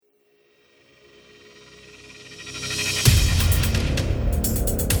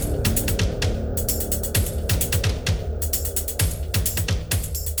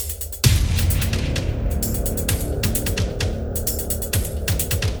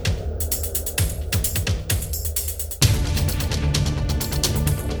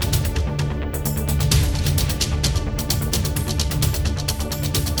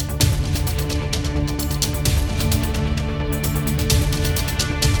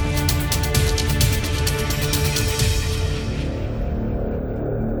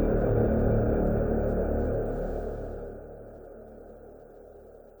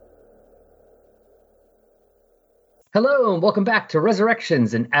Hello and welcome back to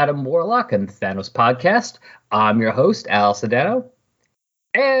Resurrections and Adam Warlock and Thanos podcast. I'm your host, Al Sedano.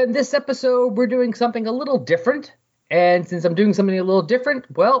 And this episode, we're doing something a little different. And since I'm doing something a little different,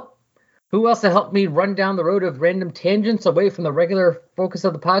 well, who else to help me run down the road of random tangents away from the regular focus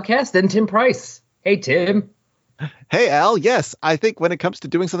of the podcast than Tim Price. Hey, Tim. Hey, Al. Yes, I think when it comes to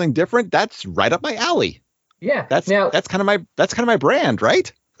doing something different, that's right up my alley. Yeah. That's kind of my brand,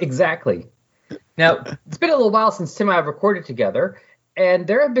 right? Exactly. Now, it's been a little while since Tim and I have recorded together, and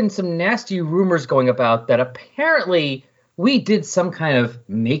there have been some nasty rumors going about that apparently we did some kind of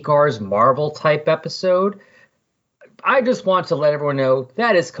Make Ours Marvel type episode. I just want to let everyone know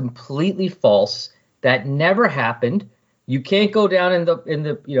that is completely false. That never happened. You can't go down in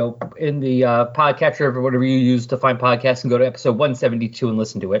the podcatcher or whatever you use to find podcasts and go to episode 172 and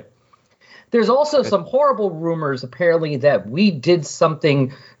listen to it. There's also some horrible rumors, apparently, that we did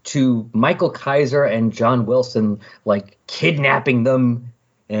something to Michael Kaiser and John Wilson, like kidnapping them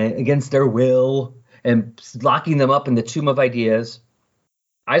against their will and locking them up in the Tomb of Ideas.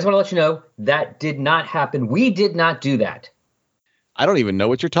 I just want to let you know that did not happen. We did not do that. I don't even know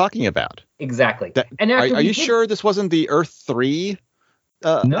what you're talking about. Exactly. Are you sure this wasn't the Earth 3,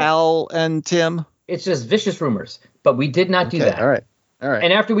 no. Al and Tim? It's just vicious rumors, but we did not do that. All right.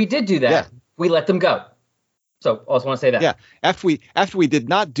 And after we did do that, we let them go. So I also want to say that. Yeah. After we did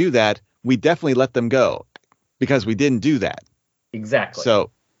not do that, we definitely let them go because we didn't do that. Exactly.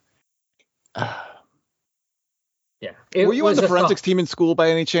 So. Yeah. Were you on the forensics team in school by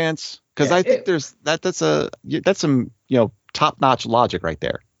any chance? Because I think that's some top-notch logic right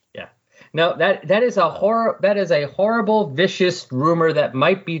there. Yeah. No, that is a horrible, vicious rumor that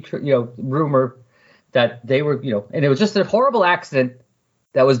might be rumor that they were, and it was just a horrible accident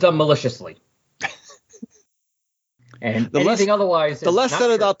that was done maliciously. And otherwise, the less said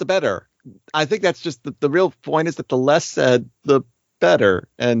about the better. I think that's just the real point is that the less said, the better.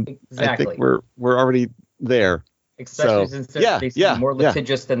 And exactly. I think we're already there. Especially since they're basically more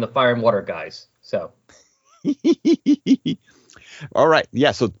litigious than the fire and water guys. So. All right.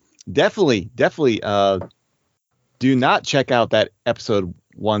 Yeah. So definitely do not check out that episode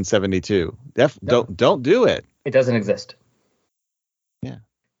 172. Don't do it. It doesn't exist. Yeah.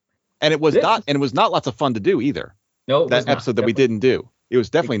 And it was not lots of fun to do either. No, that episode that we didn't do. It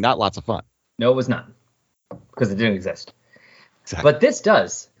was definitely not lots of fun. No, it was not. Because it didn't exist. Exactly. But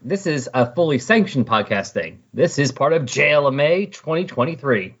this is a fully sanctioned podcast thing. This is part of JLMay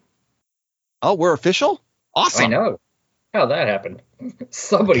 2023. Oh, we're official? Awesome. I know. How that happened.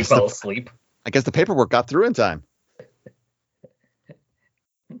 Somebody fell asleep. I guess the paperwork got through in time.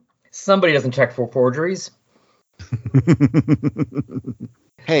 Somebody doesn't check for forgeries.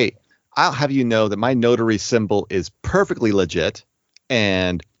 Hey, I'll have you know that my notary symbol is perfectly legit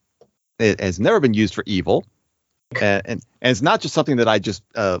and it has never been used for evil. And it's not just something that I just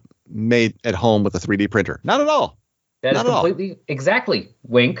made at home with a 3D printer. Not at all. That is completely, exactly.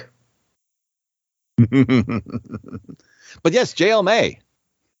 Wink. But yes, JLMay.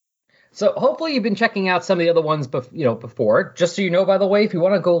 So hopefully you've been checking out some of the other ones, before. Just so you know, by the way, if you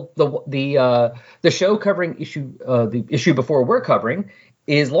want to go, the show covering the issue before we're covering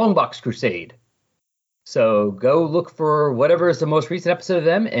is Longbox Crusade. So go look for whatever is the most recent episode of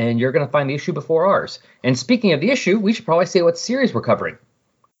them, and you're going to find the issue before ours. And speaking of the issue, we should probably say what series we're covering.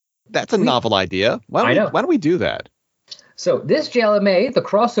 That's a novel idea. Why don't we do that? So this JLMay, the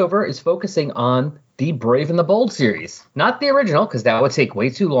crossover, is focusing on the Brave and the Bold series. Not the original, because that would take way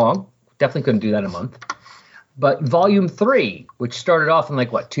too long. Definitely couldn't do that in a month. But Volume 3, which started off in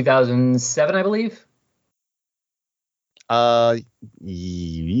 2007, I believe? Sure.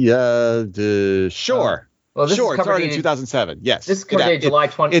 Well, this it started in 2007. Yes. This is covered July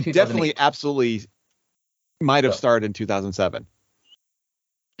 20, It definitely absolutely might have started in 2007.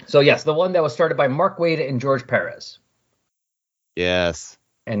 So, yes, the one that was started by Mark Waid and George Perez. Yes.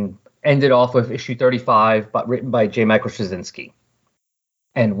 And ended off with issue 35, but written by J. Michael Straczynski.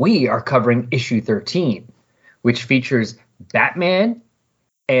 And we are covering issue 13, which features Batman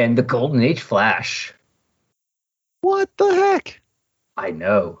and the Golden Age Flash. What the heck? I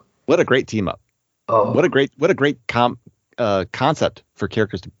know. What a great team up. Oh, what a great concept for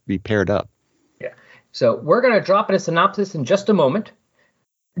characters to be paired up. Yeah. So we're going to drop in a synopsis in just a moment.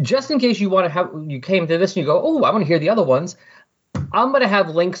 Just in case you came to this and you go, oh, I want to hear the other ones. I'm going to have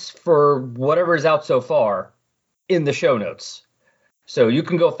links for whatever is out so far in the show notes. So you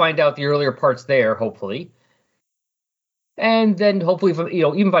can go find out the earlier parts there, hopefully. And then hopefully,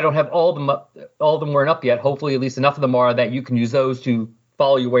 even if I don't have all of them weren't up yet, hopefully at least enough of them are that you can use those to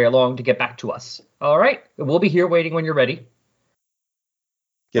follow your way along to get back to us. All right. We'll be here waiting when you're ready.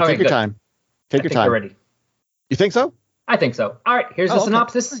 Yeah, take your time. Take your time. You're ready. You think so? I think so. All right, here's the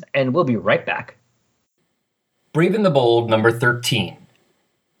synopsis, and we'll be right back. Brave and the Bold, number 13.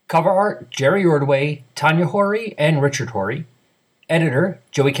 Cover art, Jerry Ordway, Tanya Horry, and Richard Horry. Editor,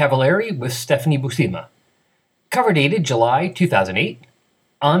 Joey Cavallari with Stephanie Buscema. Cover dated July 2008.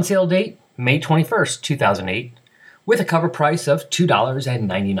 On sale date, May 21st, 2008, with a cover price of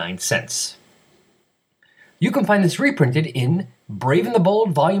 $2.99. You can find this reprinted in Brave and the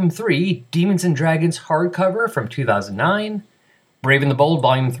Bold Volume 3, Demons and Dragons hardcover from 2009, Brave and the Bold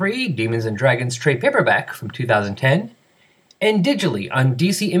Volume 3, Demons and Dragons trade paperback from 2010, and digitally on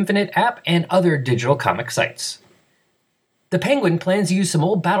DC Infinite app and other digital comic sites. The Penguin plans to use some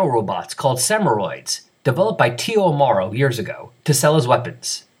old battle robots called Samuroids, developed by Tio Amaro years ago, to sell as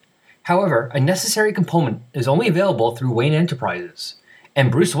weapons. However, a necessary component is only available through Wayne Enterprises,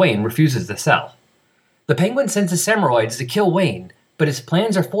 and Bruce Wayne refuses to sell. The Penguin sends the Samuroids to kill Wayne, but his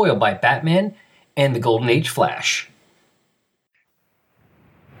plans are foiled by Batman and the Golden Age Flash.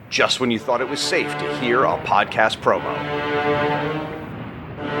 Just when you thought it was safe to hear a podcast promo.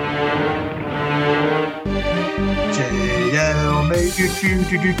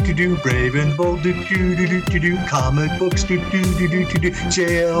 JLMay do Brave and Bold do comic books do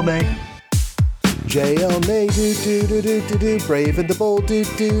JLMay. JLMay do Brave and the Bold do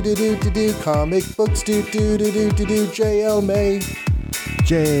comic books do JLMay.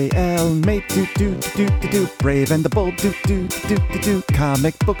 JLMay do Brave and the Bold do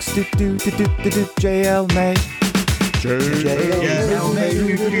comic books do JLMay. JLMay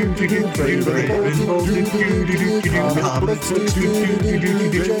do Brave and Bold do comic books do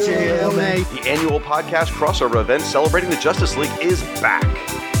JLMay. The annual podcast crossover event celebrating the Justice League is back.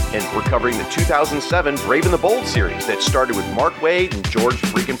 And we're covering the 2007 Brave and the Bold series that started with Mark Waid and George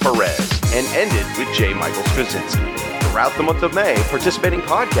freaking Perez and ended with J. Michael Straczynski. Throughout the month of May, participating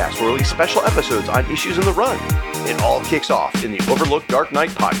podcasts will release special episodes on issues in the run. It all kicks off in the Overlooked Dark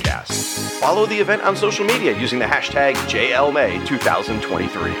Knight podcast. Follow the event on social media using the hashtag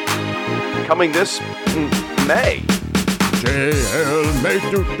JLMay2023. Coming this May. JLMay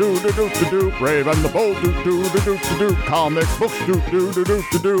do Brave and the Bold do comic books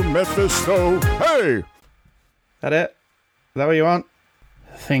do Mephisto. Hey! That it? Is that what you want?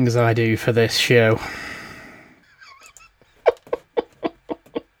 Things I do for this show.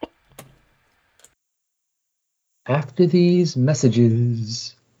 After these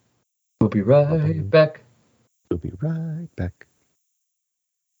messages, we'll be right back. We'll be right back.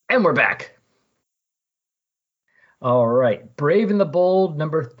 And we're back. All right. Brave and the Bold,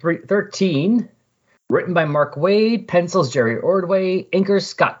 number 13. Written by Mark Waid, pencils Jerry Ordway, inkers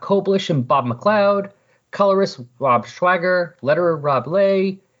Scott Koblish and Bob McLeod, colorist Rob Schwager, letterer Rob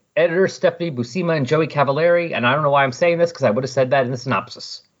Lay, editor Stephanie Buscema and Joey Cavallari. And I don't know why I'm saying this because I would have said that in the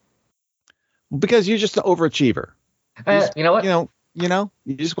synopsis. Because you're just an overachiever. You know what? You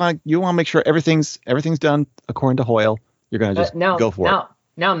just want to make sure everything's done according to Hoyle. You're going to just go for it.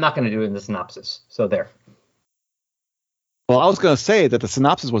 Now I'm not going to do it in the synopsis. So there. Well, I was going to say that the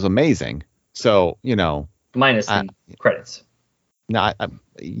synopsis was amazing. So, minus the credits. No,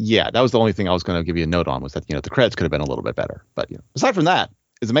 that was the only thing I was going to give you a note on was that, the credits could have been a little bit better. But aside from that,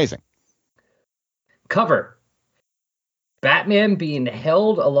 it's amazing. Cover. Batman being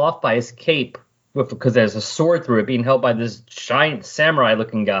held aloft by his cape because there's a sword through it being held by this giant samurai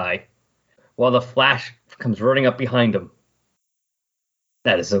looking guy while the Flash comes running up behind him.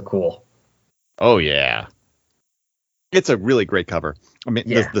 That is so cool. Oh, yeah. It's a really great cover. I mean,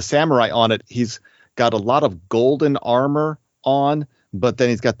 the samurai on it, he's got a lot of golden armor on, but then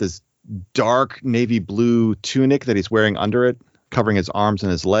he's got this dark navy blue tunic that he's wearing under it, covering his arms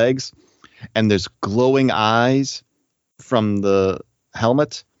and his legs. And there's glowing eyes from the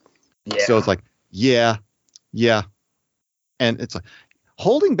helmet. Yeah. So it's like, yeah. And it's like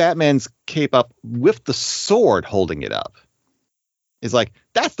holding Batman's cape up with the sword holding it up is like,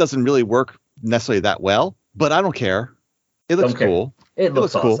 that doesn't really work necessarily that well, but I don't care. It looks cool. It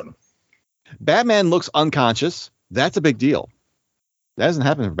looks awesome. Cool. Batman looks unconscious. That's a big deal. That doesn't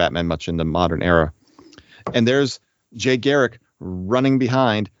happen for Batman much in the modern era. And there's Jay Garrick running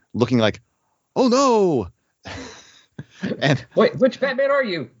behind looking like, oh no. And wait, which Batman are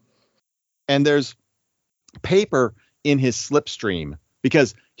you? And there's paper in his slipstream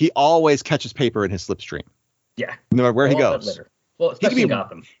because he always catches paper in his slipstream. Yeah. No matter where he goes. Well, especially in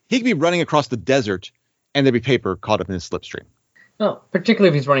Gotham. He could be running across the desert and there'd be paper caught up in his slipstream. No, particularly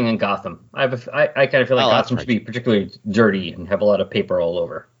if he's running in Gotham. I kind of feel like Gotham should be particularly dirty and have a lot of paper all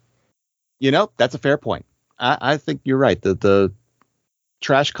over. That's a fair point. I think you're right. The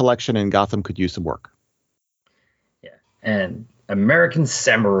trash collection in Gotham could use some work. Yeah. And American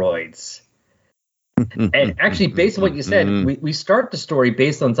Samuroids. And actually, based on what you said, we start the story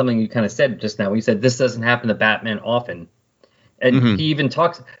based on something you kind of said just now. You said this doesn't happen to Batman often. And he even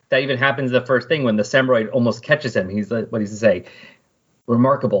talks, that even happens the first thing when the Samuroid almost catches him. He's like, what does he say?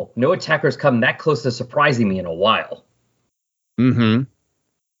 Remarkable. No attackers come that close to surprising me in a while.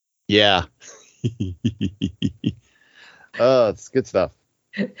 Yeah. Oh, it's good stuff.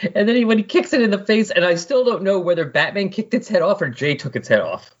 And then when he kicks it in the face, and I still don't know whether Batman kicked its head off or Jay took its head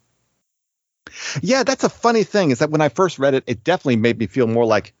off. Yeah, that's a funny thing, is that when I first read it, it definitely made me feel more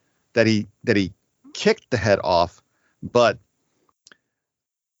like that he kicked the head off. But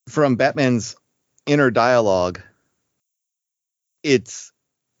from Batman's inner dialogue, he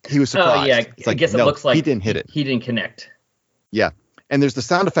was surprised. Oh, yeah, it's like, I guess it no, looks like he didn't hit it. He didn't connect. Yeah. And there's the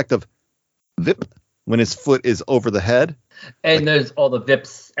sound effect of vip when his foot is over the head. And there's all the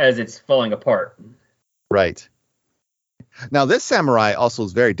vips as it's falling apart. Right. Now, this samurai also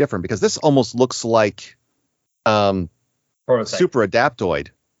is very different because this almost looks like super adaptoid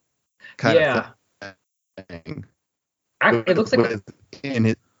kind of thing. It looks like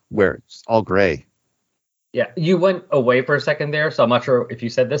where it's all gray. Yeah, you went away for a second there, so I'm not sure if you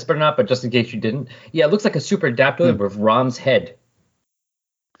said this or not, but just in case you didn't. Yeah, it looks like a super adaptoid with Rom's head.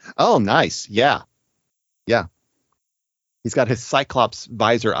 Oh, nice. Yeah. Yeah. He's got his Cyclops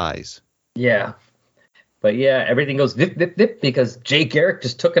visor eyes. Yeah. But yeah, everything goes vip, vip, vip because Jay Garrick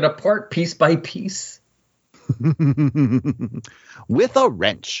just took it apart piece by piece. With a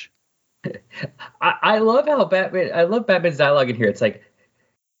wrench. I love how Batman's dialogue in here. It's like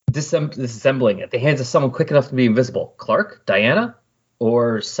disassembling it. The hands of someone quick enough to be invisible. Clark, Diana,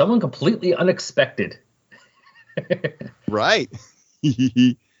 or someone completely unexpected. Right.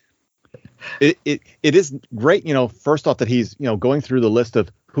 It is great, first off that he's, going through the list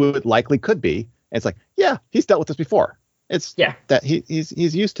of who it likely could be. And it's like, yeah, he's dealt with this before. It's that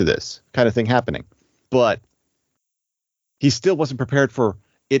he's used to this kind of thing happening. But he still wasn't prepared for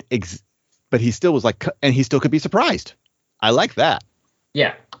it. But he still was like, and he still could be surprised. I like that.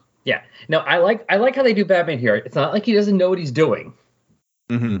 Yeah. Yeah. No, I like how they do Batman here. It's not like he doesn't know what he's doing.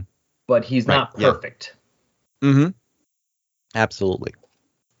 But he's not perfect. Yeah. Absolutely.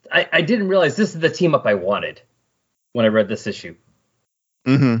 I didn't realize this is the team up I wanted when I read this issue.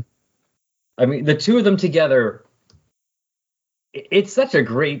 I mean, the two of them together, it's such a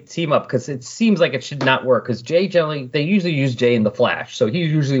great team up because it seems like it should not work because they usually use Jay in the Flash. So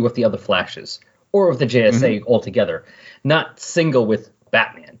he's usually with the other Flashes or with the JSA altogether, not single with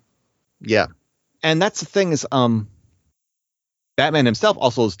Batman. Yeah. And that's the thing is, Batman himself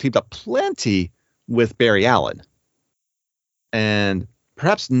also has teamed up plenty with Barry Allen. And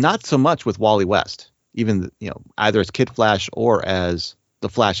perhaps not so much with Wally West, even, either as Kid Flash or as the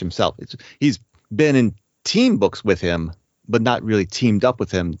Flash himself. He's been in team books with him, but not really teamed up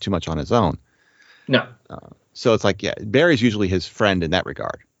with him too much on his own. No. So it's like, Barry's usually his friend in that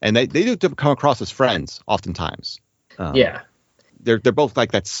regard. And they do come across as friends oftentimes. They're both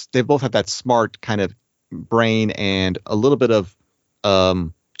like that. They both have that smart kind of brain and a little bit of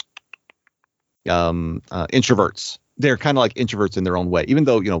introverts. They're kind of like introverts in their own way, even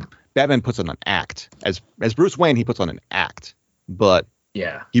though, Batman puts on an act. As Bruce Wayne, he puts on an act, but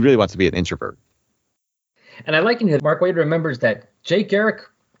he really wants to be an introvert. And I like in here, Mark Waid remembers that Jay Garrick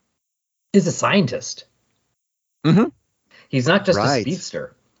is a scientist. He's not just a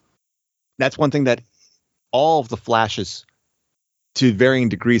speedster. That's one thing that all of the Flashes, to varying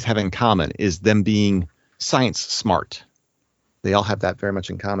degrees, have in common is them being science smart. They all have that very much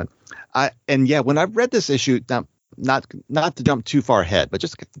in common. When I read this issue, now, not to jump too far ahead, but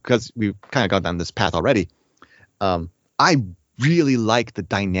just because we've kind of gone down this path already, I really like the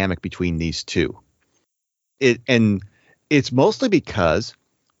dynamic between these two. And it's mostly because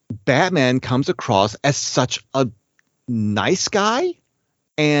Batman comes across as such a nice guy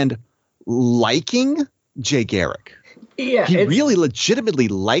and liking Jay Garrick. Yeah, he really legitimately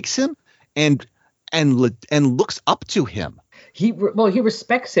likes him and looks up to him. He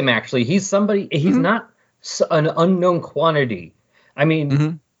respects him. Actually, he's somebody. He's not an unknown quantity. I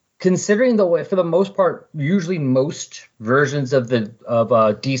mean, considering the way, for the most part, usually most versions of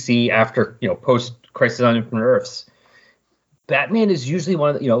DC after post Crisis on Infinite Earths, Batman is usually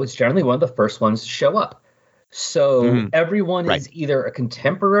it's generally one of the first ones to show up. So everyone is either a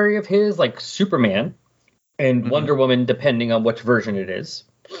contemporary of his, like Superman and Wonder Woman, depending on which version it is.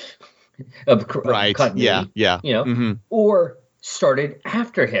 Of continuity, or started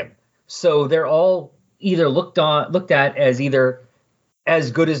after him. So they're all either looked at as either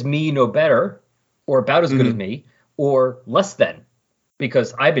as good as me, no better, or about as good as me, or less than,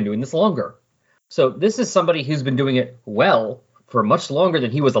 because I've been doing this longer. So this is somebody who's been doing it well for much longer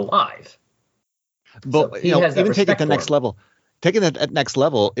than he was alive. But So he has that even taking it to respect the next for him. level, taking it at next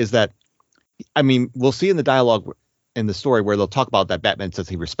level is that, I mean, we'll see in the dialogue in the story where they'll talk about that Batman says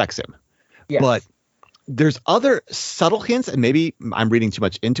he respects him. Yes. But there's other subtle hints, and maybe I'm reading too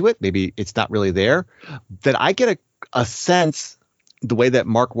much into it. Maybe it's not really there, that I get a sense, the way that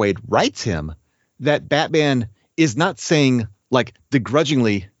Mark Waid writes him, that Batman is not saying, like,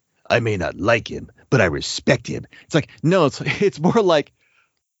 begrudgingly, I may not like him, but I respect him. It's like, no, it's more like,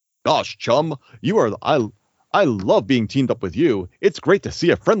 gosh, chum, I love being teamed up with you. It's great to see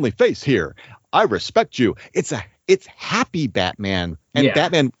a friendly face here. I respect you. It's happy Batman, and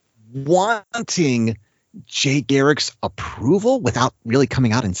Batman wanting Jay Garrick's approval without really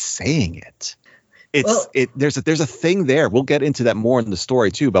coming out and saying it. There's a thing there. We'll get into that more in the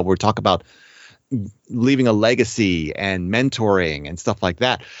story too, but we'll talk about leaving a legacy and mentoring and stuff like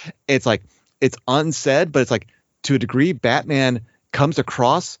that. It's like, it's unsaid, but it's like, to a degree, Batman comes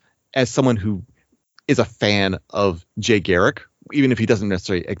across as someone who is a fan of Jay Garrick, even if he doesn't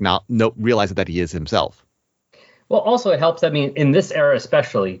necessarily realize that he is himself. Well, also it helps. I mean, in this era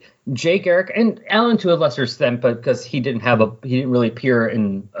especially, Jay Garrick and Alan to a lesser extent, but because he didn't really appear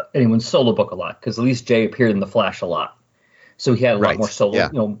in anyone's solo book a lot. Because at least Jay appeared in the Flash a lot, so he had a lot more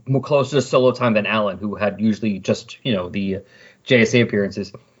solo, more closer to solo time than Alan, who had usually just the JSA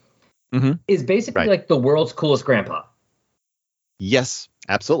appearances. Mm-hmm. Is basically like the world's coolest grandpa. Yes,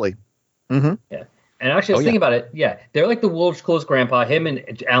 absolutely. Mm-hmm. Yeah, and actually, I was thinking about it. Yeah, they're like the world's coolest grandpa. Him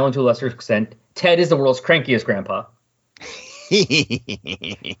and Alan to a lesser extent. Ted is the world's crankiest grandpa.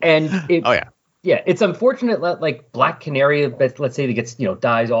 And it's unfortunate that like Black Canary, let's say, that gets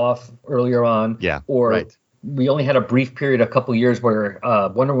dies off earlier on. Yeah, or we only had a brief period, a couple years, where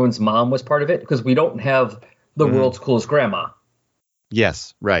Wonder Woman's mom was part of it, because we don't have the world's coolest grandma.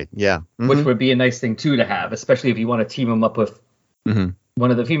 Yes, right, yeah. Mm-hmm. Which would be a nice thing too to have, especially if you want to team him up with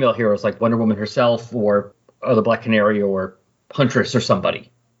one of the female heroes, like Wonder Woman herself, or the Black Canary, or Huntress, or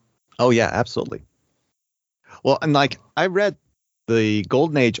somebody. Oh, yeah, absolutely. Well, and like, I read the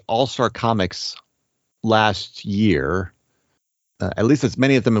Golden Age All-Star comics last year, at least as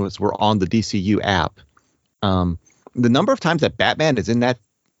many of them were on the DCU app. The number of times that Batman is in that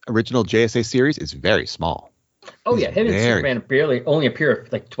original JSA series is very small. Oh, yeah, him and Superman barely only appear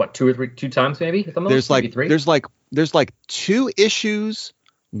like, two times maybe? At the most, maybe three? There's like 2 issues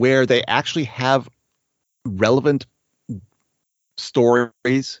where they actually have relevant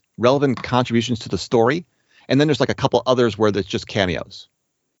stories, relevant contributions to the story, and then there's like a couple others where there's just cameos.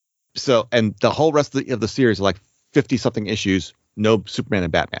 So, and the whole rest of the series are like 50 something issues, no Superman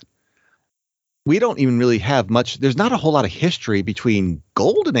and Batman. We don't even really have much. There's not a whole lot of history between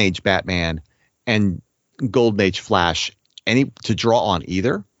Golden Age Batman and Golden Age Flash to draw on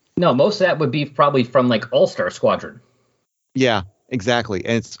either. No, most of that would be probably from like All-Star Squadron. Yeah, exactly.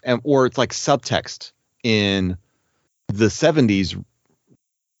 And it's like subtext in the 70s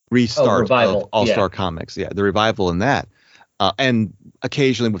restart of All-Star Comics. Yeah, the revival in that. And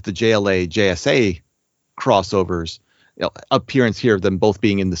occasionally with the JLA, JSA crossovers, appearance here of them both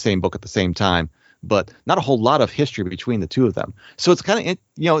being in the same book at the same time, but not a whole lot of history between the two of them. So it's kind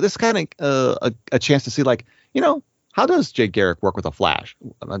of, this kind of a chance to see, like, how does Jay Garrick work with a Flash?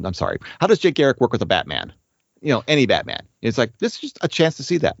 I'm sorry. How does Jay Garrick work with a Batman? Any Batman. It's like, this is just a chance to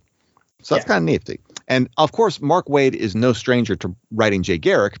see that. So that's kind of nifty. And of course, Mark Waid is no stranger to writing Jay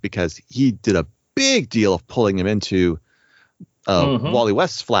Garrick, because he did a big deal of pulling him into Wally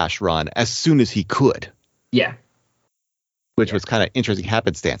West's Flash run as soon as he could. Yeah. Which was kind of interesting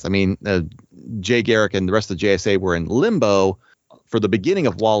happenstance. I mean, Jay Garrick and the rest of the JSA were in limbo for the beginning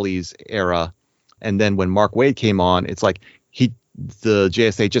of Wally's era. And then when Mark Waid came on, it's like the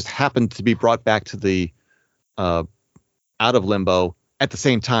JSA just happened to be brought back to the out of limbo at the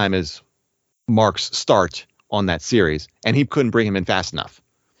same time as Mark's start on that series, and he couldn't bring him in fast enough.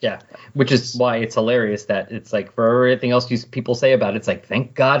 Yeah, which is why it's hilarious that it's like, for everything else people say about it, it's like,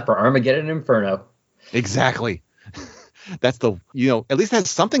 thank God for Armageddon and Inferno. Exactly. That's at least it has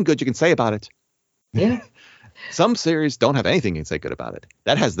something good you can say about it. Yeah. Some series don't have anything you can say good about it.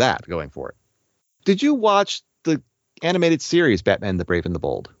 That has that going for it. Did you watch the animated series Batman the Brave and the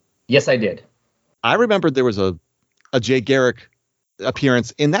Bold? Yes, I did. I remember there was a Jay Garrick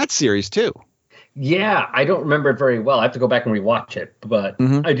appearance in that series too. Yeah, I don't remember it very well. I have to go back and rewatch it, but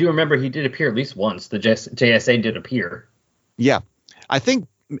I do remember he did appear at least once. The JSA did appear. Yeah, I think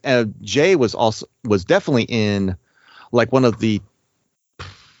Jay was definitely in like one of the,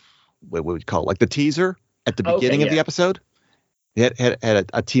 what would you call it, like the teaser at the beginning of the episode. He had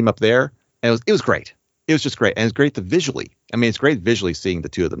a team up there, and it was great. It was just great, and it's great it's great visually seeing the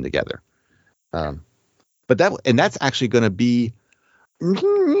two of them together. But that's actually going to be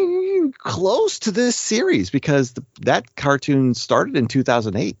getting close to this series because that cartoon started in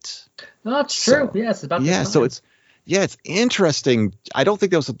 2008. No, that's true. Yes, about yeah. So it's interesting. I don't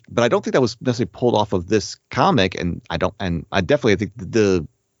think that was necessarily pulled off of this comic, and I definitely think the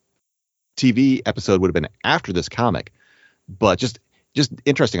TV episode would have been after this comic, but just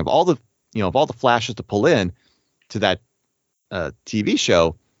interesting of all the flashes to pull in to that TV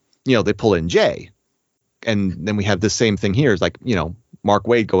show, they pull in Jay, and then we have this same thing here. It's like, Mark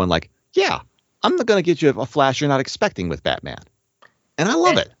Waid going like, yeah, I'm going to get you a flash you're not expecting with Batman. And I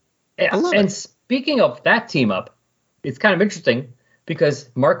love it. I love it. Speaking of that team up, it's kind of interesting because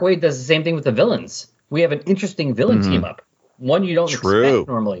Mark Waid does the same thing with the villains. We have an interesting villain team up. One you don't expect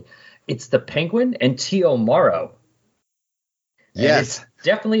normally. It's the Penguin and Tio Morrow. Yes. And it's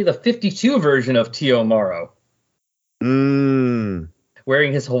definitely the 52 version of Tio Morrow.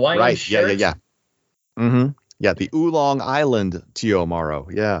 Wearing his Hawaiian shirt. Yeah. Mm-hmm. Yeah, the Oolong Island Tio Morrow.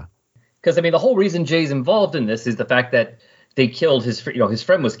 Yeah. Because, the whole reason Jay's involved in this is the fact that they killed his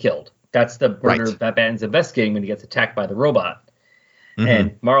friend was killed. That's the murder that Batman's investigating when he gets attacked by the robot. Mm-hmm.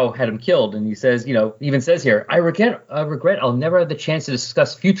 And Morrow had him killed. And he says, even says here, I regret I'll never have the chance to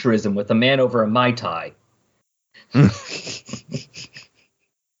discuss futurism with a man over a Mai Tai.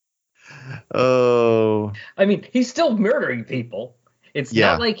 Oh. He's still murdering people. It's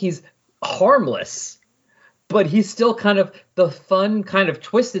not like he's harmless, but he's still kind of the fun, kind of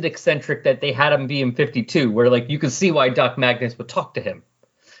twisted eccentric that they had him be in 52, where you could see why Doc Magnus would talk to him.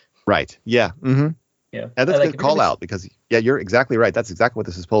 Right. Yeah. Mm-hmm. Yeah. And that's a good call out because you're exactly right. That's exactly what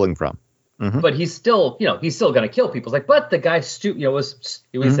this is pulling from. Mm-hmm. But he's still, he's still going to kill people. It's like, but the guy, says he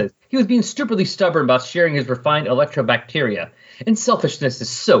was being stupidly stubborn about sharing his refined electrobacteria, and selfishness is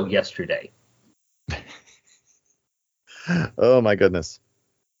so yesterday. Oh my goodness.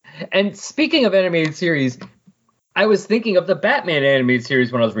 And speaking of animated series, I was thinking of the Batman animated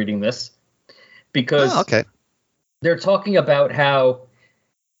series when I was reading this, because they're talking about how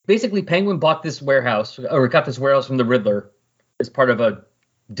basically Penguin bought this warehouse, or got this warehouse from the Riddler as part of a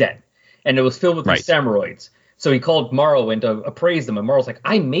debt, and it was filled with these Samuroids. So he called Morrow in to appraise them, and Morrow's like,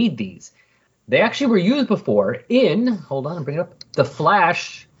 I made these. They actually were used before in, hold on, bring it up, The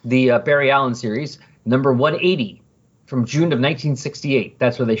Flash, the Barry Allen series, number 180 from June of 1968.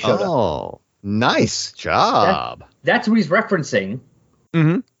 That's where they showed up. Oh, nice job. That's what he's referencing.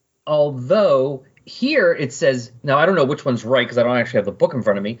 Mm-hmm. Although here it says, now I don't know which one's right because I don't actually have the book in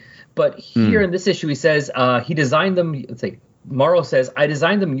front of me, but here in this issue he says he designed them, let's see, Morrow says, I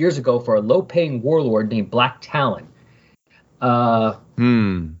designed them years ago for a low-paying warlord named Black Talon.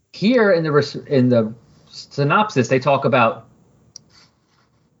 Here in the synopsis, they talk about,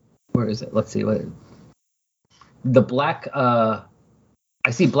 where is it? Let's see. The black, I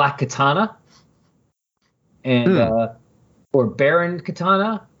see Black Katana and or Baron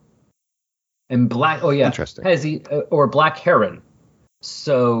Katana and Black. Oh yeah, interesting. Or Black Heron.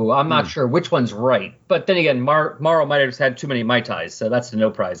 So I'm not sure which one's right. But then again, Morrow might have just had too many Mai Tais, so that's the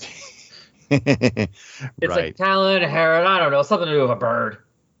no prize. It's like Talon, Heron, I don't know, something to do with a bird.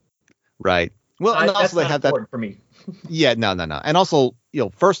 Right. Well, and also they have that for me. Yeah, no. And also,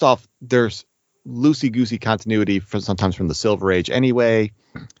 first off, there's loosey-goosey continuity sometimes from the Silver Age anyway.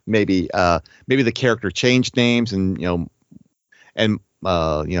 Maybe the character changed names and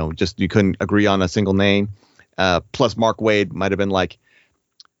just you couldn't agree on a single name. Plus Mark Waid might have been like,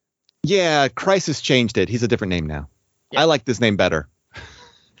 yeah, Crisis changed it. He's a different name now. Yeah. I like this name better.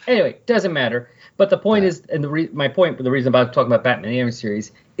 Anyway, doesn't matter. But the point is, and the reason about talking about Batman animated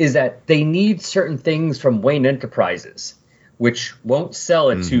series is that they need certain things from Wayne Enterprises, which won't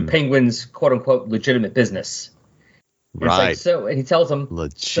sell it to Penguin's quote unquote legitimate business. Right. So, and he tells them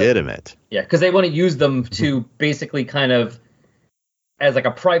legitimate. Because they want to use them to basically kind of as like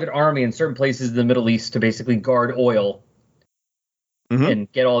a private army in certain places in the Middle East to basically guard oil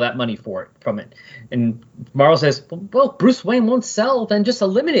and get all that money from it. And Morrow says, well, Bruce Wayne won't sell, then just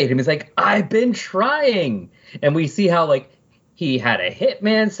eliminate him. He's like, I've been trying. And we see how he had a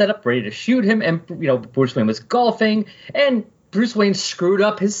hitman set up ready to shoot him, and Bruce Wayne was golfing, and Bruce Wayne screwed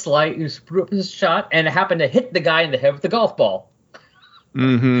up his shot and happened to hit the guy in the head with the golf ball.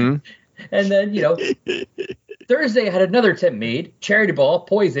 Mm-hmm. And then, Thursday had another attempt made, charity ball,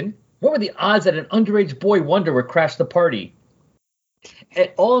 poison. What were the odds that an underage boy wonder would crash the party? And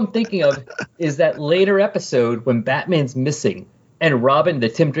all I'm thinking of is that later episode when Batman's missing and Robin, the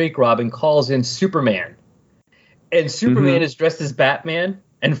Tim Drake Robin, calls in Superman. And Superman is dressed as Batman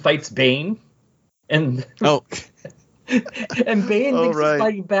and fights Bane. And and Bane thinks he's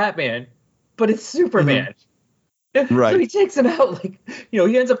fighting Batman, but it's Superman. Right. So he takes him out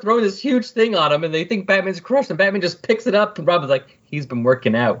he ends up throwing this huge thing on him and they think Batman's crushed and Batman just picks it up and Robin's like, he's been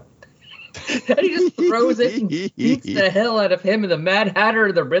working out. And he just throws it and beats the hell out of him and the Mad Hatter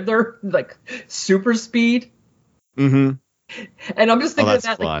and the Riddler, like super speed. Mm-hmm. And I'm just thinking that's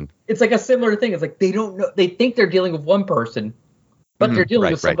of that. fun. Like, it's like a similar thing. It's like they don't know. They think they're dealing with one person, but they're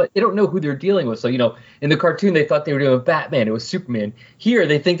dealing with somebody. They don't know who they're dealing with. So, in the cartoon, they thought they were dealing with Batman. It was Superman. Here,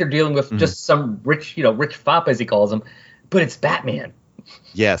 they think they're dealing with just some rich fop, as he calls him. But it's Batman.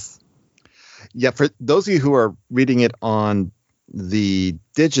 Yes. Yeah, for those of you who are reading it on the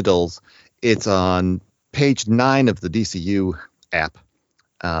digitals, it's on page 9 of the DCU app.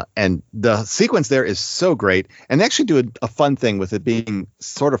 And the sequence there is so great. And they actually do a fun thing with it being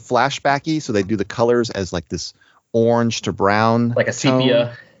sort of flashbacky. So they do the colors as like this orange to brown. Like a sepia.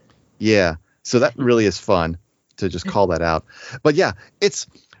 Tone. Yeah. So that really is fun to just call that out. But yeah, it's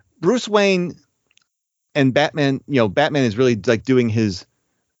Bruce Wayne and Batman. Batman is really like doing his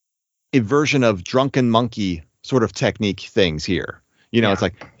version of drunken monkey sort of technique things here. It's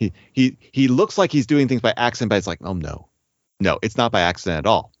like he looks like he's doing things by accident, but it's like, oh no, it's not by accident at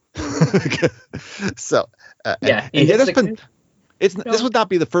all. So this would not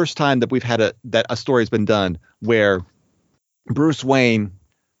be the first time that we've had a story has been done where Bruce Wayne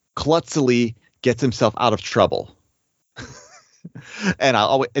klutzily gets himself out of trouble.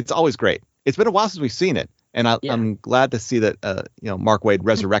 And it's always great. It's been a while since we've seen it. And I'm glad to see that, Mark Waid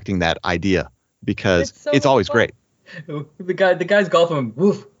resurrecting that idea because it's always great. The guy's golfing.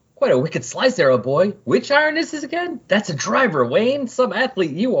 Woof! Quite a wicked slice there, old boy. Which iron is this again? That's a driver, Wayne. Some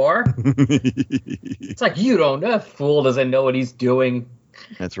athlete you are. It's like you don't know. Fool doesn't know what he's doing.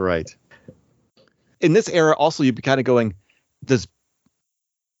 That's right. In this era, also, you'd be kind of going, does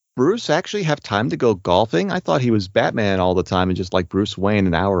Bruce actually have time to go golfing? I thought he was Batman all the time and just like Bruce Wayne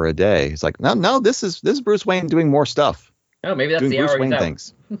an hour a day. It's like, no, this is Bruce Wayne doing more stuff. Oh, maybe that's doing the Bruce hour Wayne he's out.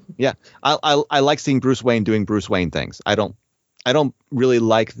 things. Yeah, I like seeing Bruce Wayne doing Bruce Wayne things. I don't really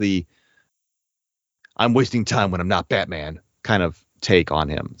like the I'm wasting time when I'm not Batman kind of take on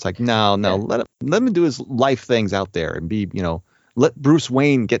him. It's like, no, let him do his life things out there and be, let Bruce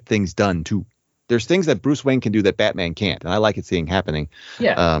Wayne get things done too. There's things that Bruce Wayne can do that Batman can't, and I like it seeing happening.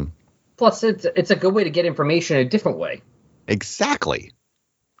 Yeah. Plus, it's a good way to get information in a different way. Exactly.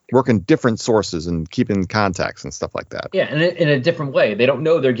 Working different sources and keeping contacts and stuff like that. Yeah, and in a different way. They don't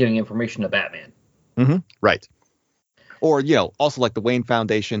know they're giving information to Batman. Mm-hmm. Right. Or, also like the Wayne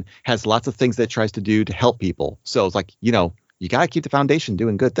Foundation has lots of things that it tries to do to help people. So it's like, you got to keep the foundation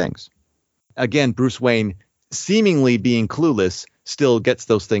doing good things. Again, Bruce Wayne seemingly being clueless still gets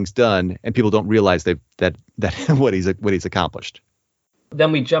those things done, and people don't realize that what he's accomplished.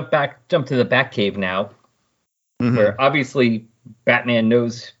 Then we jump to the Batcave now, where obviously Batman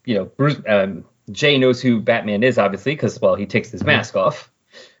knows, Jay knows who Batman is, obviously, because, he takes his mask off.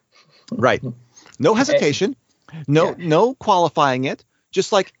 Right. No hesitation. No qualifying it.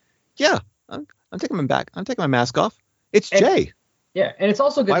 Just like, I'm taking my mask off. It's Jay. Yeah, and it's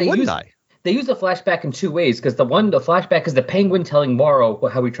also good. Why wouldn't I? They use the flashback in two ways, because the flashback is the Penguin telling Morrow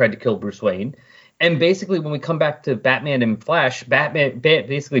how he tried to kill Bruce Wayne. And basically, when we come back to Batman and Flash, Batman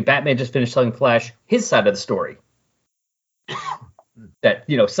just finished telling Flash his side of the story. That,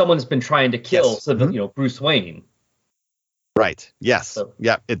 someone's been trying to kill Bruce Wayne. Right. Yes. So,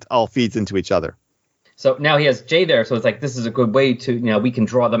 yeah, it all feeds into each other. So now he has Jay there, so it's like this is a good way to, we can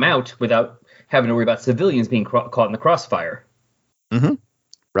draw them out without having to worry about civilians being caught in the crossfire. Mm-hmm.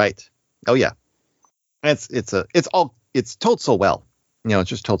 Right. Oh yeah. It's told so well. It's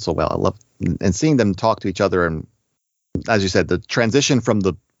just told so well. I love and seeing them talk to each other, and as you said, the transition from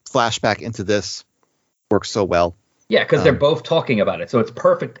the flashback into this works so well. Yeah, because they're both talking about it, so it's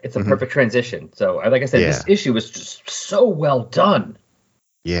perfect. It's a perfect transition. So, like I said, this issue was just so well done.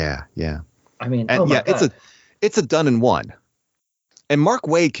 Yeah, yeah. I mean, God. it's a done in one, and Mark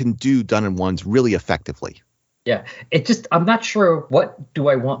Waid can do done in ones really effectively. Yeah, I'm not sure what do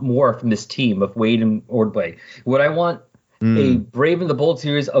I want more from this team of Waid and Ordway. Would I want a Brave and the Bold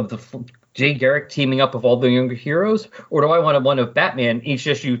series of the Jay Garrick teaming up with all the younger heroes, or do I want one of Batman each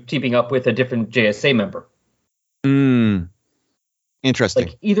issue teaming up with a different JSA member? Interesting.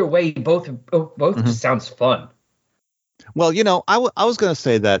 Like, either way, both just sounds fun. Well, I was going to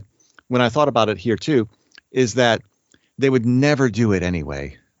say that when I thought about it here too, is that they would never do it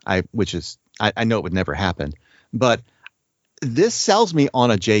anyway. I know it would never happen, but this sells me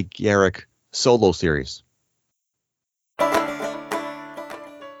on a Jay Garrick solo series.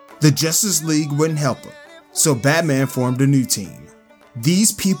 The Justice League wouldn't help him, so Batman formed a new team.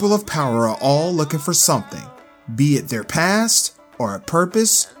 These people of power are all looking for something, be it their past, or a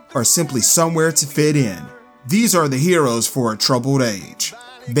purpose, or simply somewhere to fit in. These are the heroes for a troubled age.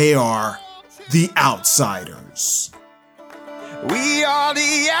 They are the Outsiders. We are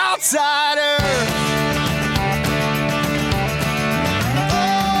the outsiders.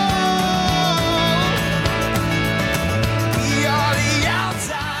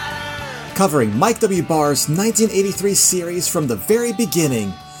 Covering Mike W. Barr's 1983 series from the very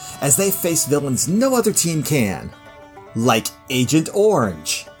beginning, as they face villains no other team can, like Agent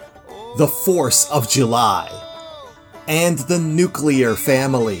Orange, the Force of July, and the Nuclear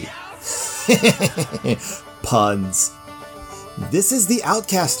Family. Puns. This is The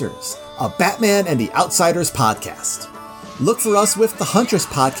Outcasters, a Batman and the Outsiders podcast. Look for us with the Huntress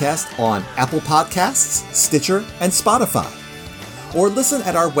podcast on Apple Podcasts, Stitcher, and Spotify. Or listen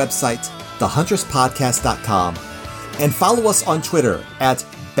at our website, thehuntress.podcast.com, and follow us on Twitter at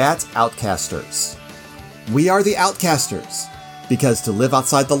BatOutcasters. We are the Outcasters, because to live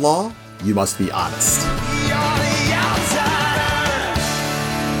outside the law, you must be honest.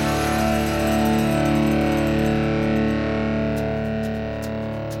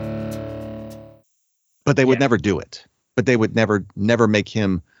 But they would never do it. But they would never make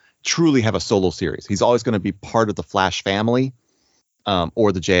him truly have a solo series. He's always going to be part of the Flash family,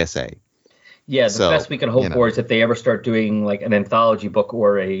 or the JSA. Yeah, the best we can hope for is if they ever start doing like an anthology book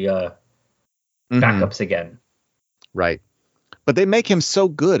or a backups again. Right. But they make him so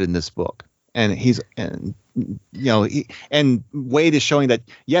good in this book. And and Wade is showing that,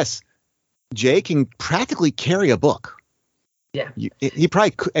 yes, Jay can practically carry a book. Yeah. He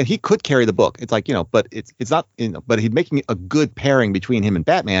probably could, and he could carry the book. It's like, but it's not, but he's making a good pairing between him and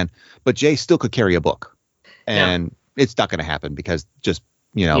Batman, but Jay still could carry a book. And it's not going to happen because just,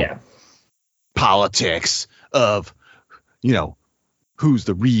 politics of, who's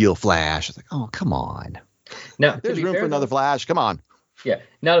the real Flash. It's like, oh, come on. Now, there's room for another Flash. Come on. Yeah.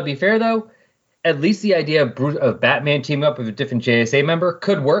 Now, to be fair, though, at least the idea of Batman teaming up with a different JSA member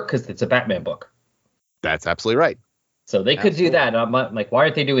could work because it's a Batman book. That's absolutely right. So they could do that. I'm like, why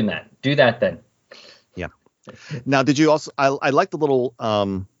aren't they doing that? Do that then. Yeah. Now, did you also? I like the little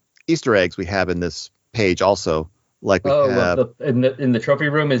Easter eggs we have in this page also. Like we have in the trophy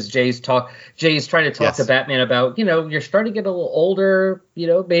room is Jay's trying to talk to Batman about, you're starting to get a little older,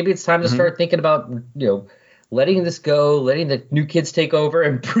 maybe it's time to start thinking about, letting this go, letting the new kids take over,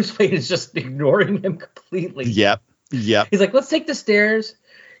 and Bruce Wayne is just ignoring him completely. Yep. He's like, let's take the stairs.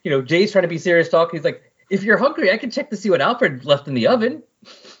 Jay's trying to be serious talk. He's like, if you're hungry, I can check to see what Alfred left in the oven.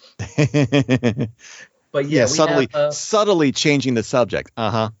 But subtly changing the subject.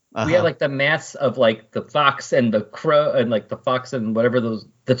 We have like the mass of like the fox and the crow and like the fox and whatever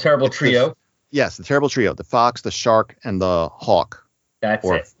the terrible trio. The terrible trio: the fox, the shark, and the hawk. That's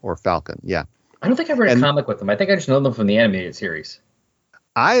it. Or falcon. Yeah. I don't think I've read a comic with them. I think I just know them from the animated series.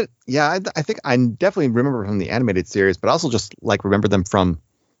 I think I definitely remember from the animated series, but also just like remember them from.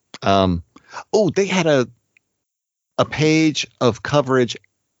 They had a page of coverage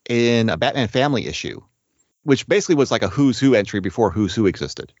in a Batman Family issue, which basically was like a Who's Who entry before Who's Who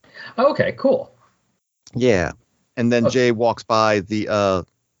existed. Okay, cool. Yeah, and then Jay walks by the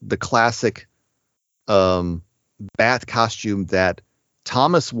classic Bat costume that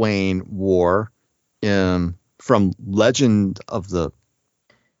Thomas Wayne wore from Legend of the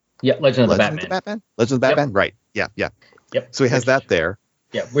Batman. Legend of the Batman, right? Yeah. Yep. So he has that there.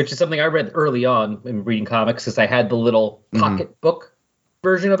 Yeah, which is something I read early on in reading comics, because I had the little pocket book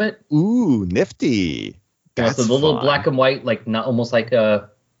version of it. Ooh, nifty. So the little black and white, like not almost like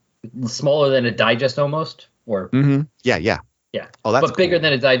smaller than a digest almost, or yeah. Oh, that's bigger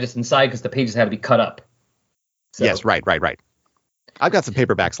than a digest inside because the pages had to be cut up. So, yes, right. I've got some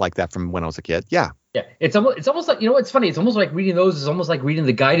paperbacks like that from when I was a kid. Yeah. Yeah, it's almost like, it's funny. It's almost like reading those is almost like reading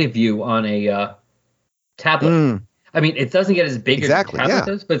the guided view on a tablet. I mean, it doesn't get as big as the tablet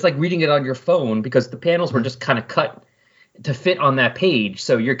does, but it's like reading it on your phone because the panels were just kind of cut to fit on that page.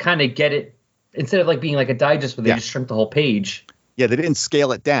 So you're kind of get it instead of like being like a digest where they just shrink the whole page. Yeah, they didn't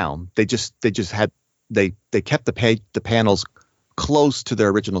scale it down. They just kept the panels close to their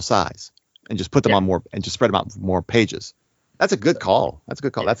original size and just put them on more and just spread them out more pages. That's a good call. That's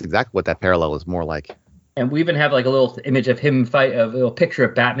exactly what that parallel is more like. And we even have like a little image of him a little picture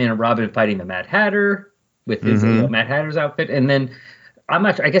of Batman and Robin fighting the Mad Hatter with his Mad Hatter's outfit. And then I'm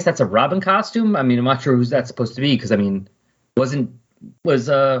not sure, I guess that's a Robin costume. I mean, I'm not sure who's that's supposed to be because I mean, was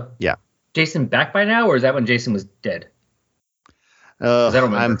Jason back by now, or is that when Jason was dead?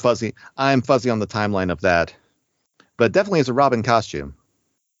 I'm fuzzy on the timeline of that, but definitely is a Robin costume.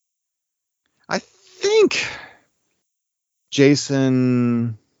 I think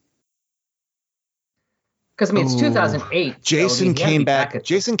Jason, because I mean it's 2008. Jason came back.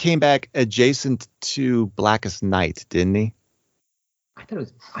 Jason came back adjacent to Blackest Night, didn't he? I thought it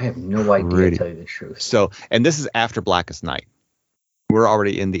was. I have no idea to tell you the truth. So, and this is after Blackest Night. We're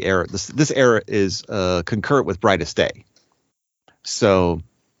already in the era. This era is concurrent with Brightest Day. So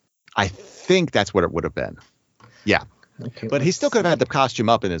I think that's what it would have been. Yeah. Okay, but he still could have had the costume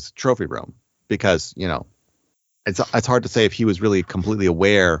up in his trophy room because, it's hard to say if he was really completely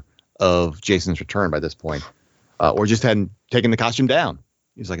aware of Jason's return by this point, or just hadn't taken the costume down.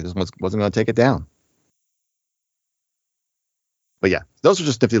 He was like, this wasn't going to take it down. But yeah, those are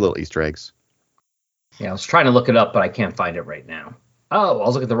just nifty little Easter eggs. Yeah, I was trying to look it up, but I can't find it right now. Oh, I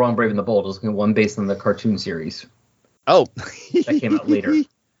was looking at the wrong Brave and the Bold. I was looking at one based on the cartoon series. Oh. That came out later.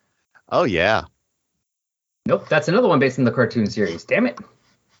 Oh, yeah. Nope, that's another one based on the cartoon series. Damn it.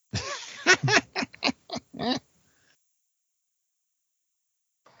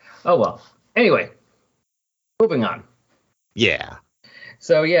 Oh, well. Anyway, moving on. Yeah.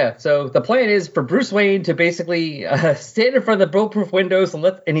 So the plan is for Bruce Wayne to basically stand in front of the bulletproof windows and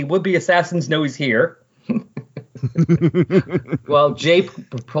let any would-be assassins know he's here. While Jay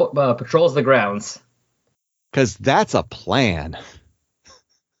patrols the grounds. Because that's a plan.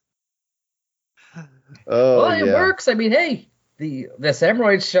 Well, it works. I mean, hey, the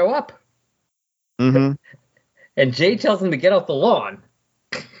Samuroids show up. Mm-hmm. And Jay tells him to get off the lawn.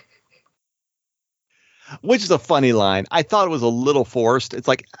 Which is a funny line. I thought it was a little forced. It's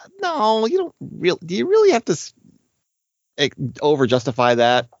like, no, you don't really. Do you really have to over justify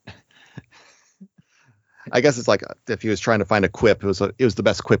that? I guess it's like if he was trying to find a quip, it was the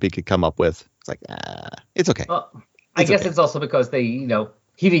best quip he could come up with. It's like, it's okay. Well, I guess it's also because they,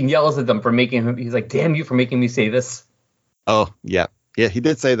 he even yells at them for making him. He's like, "Damn you for making me say this." Oh yeah, he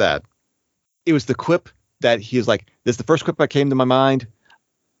did say that. It was the quip that he was like, "This is the first quip that came to my mind.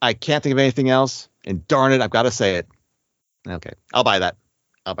 I can't think of anything else. And darn it, I've got to say it." Okay, I'll buy that.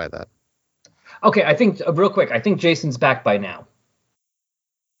 Okay, I think real quick. I think Jason's back by now.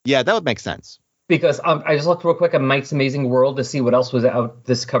 Yeah, that would make sense. Because I just looked real quick at Mike's Amazing World to see what else was out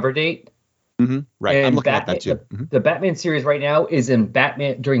this cover date. Mm-hmm. Right, and I'm looking at that too. The Batman series right now is in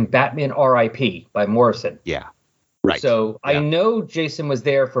Batman R.I.P. by Morrison. Yeah, right. So yeah. I know Jason was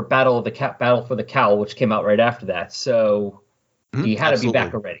there for Battle for the Cowl, which came out right after that. So he had to be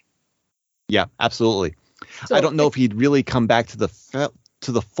back already. Yeah, absolutely. So I don't know if he'd really come back to the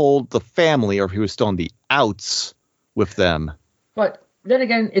fold, the family, or if he was still on the outs with them. But then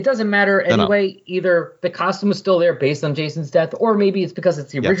again, it doesn't matter anyway. No. Either the costume is still there based on Jason's death, or maybe it's because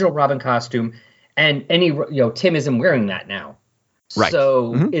it's the original Robin costume, and Tim isn't wearing that now. Right.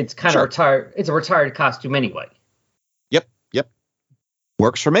 So it's kind of retired. It's a retired costume anyway. Yep.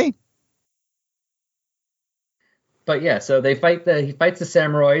 Works for me. But yeah, so he fights the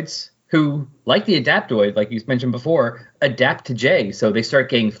Samuroids, who, like the Adaptoid, like you mentioned before, adapt to Jay, so they start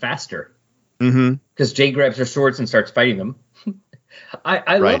getting faster. Mm-hmm. Because Jay grabs their swords and starts fighting them.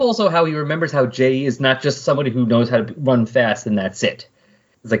 I love also how he remembers how Jay is not just somebody who knows how to run fast and that's it.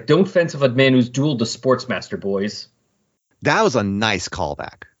 It's like, don't fence with a man who's dueled the Sportsmaster, boys. That was a nice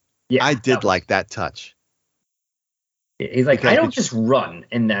callback. Yeah, I did like that touch. He's like, I don't just run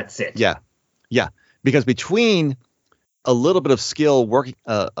and that's it. Yeah. Because between a little bit of skill working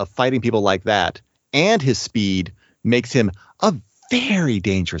of fighting people like that and his speed makes him a very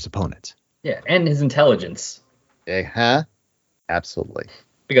dangerous opponent. Yeah, and his intelligence. Absolutely.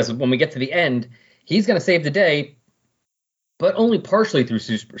 Because when we get to the end, he's going to save the day, but only partially through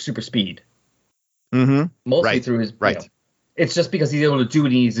super speed. Mm-hmm. Mostly through his... Right. It's just because he's able to do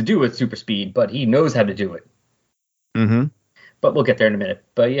what he needs to do with super speed, but he knows how to do it. Mm-hmm. But we'll get there in a minute.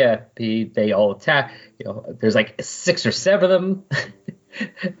 But yeah, they all attack. There's like 6 or 7 of them.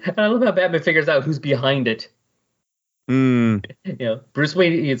 And I love how Batman figures out who's behind it. Bruce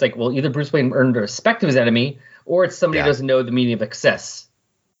Wayne, it's like, well, either Bruce Wayne earned the respect of his enemy, or it's somebody who doesn't know the meaning of excess.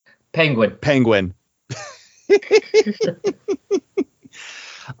 Penguin.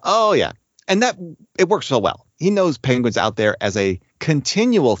 Oh, yeah. And it works so well. He knows Penguin's out there as a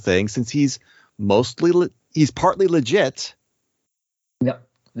continual thing since he's partly legit. Yep.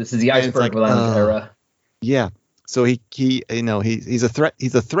 This is the iceberg era. Yeah. So he's a threat.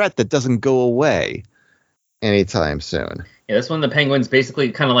 He's a threat that doesn't go away anytime soon. Yeah, this one, the Penguin's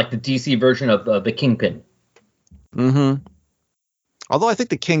basically kind of like the DC version of the Kingpin. Mm-hmm. Although I think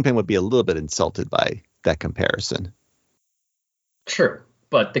the Kingpin would be a little bit insulted by that comparison. True,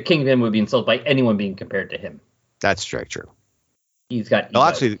 but the Kingpin would be insulted by anyone being compared to him. That's true. He's got. No,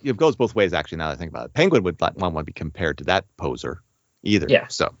 actually, it goes both ways. Actually, now that I think about it, Penguin would not want to be compared to that poser either. Yeah.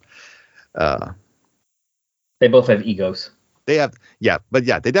 So, they both have egos. They have, but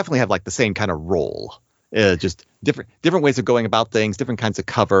they definitely have like the same kind of role. Just different ways of going about things, different kinds of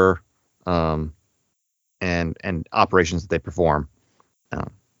cover, and operations that they perform.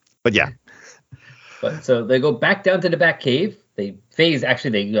 But yeah. But so they go back down to the Batcave.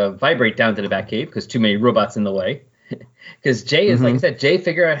 they vibrate down to the Batcave because too many robots in the way. Because Jay is, like I said, Jay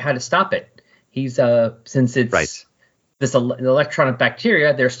figured out how to stop it. He's since it's this electronic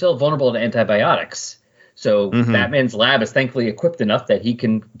bacteria, they're still vulnerable to antibiotics. So Batman's lab is thankfully equipped enough that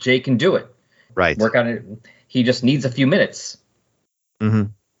Jay can do it. Right. Work on it. He just needs a few minutes.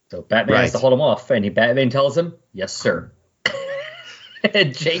 So Batman has to hold him off, and Batman tells him, "Yes, sir."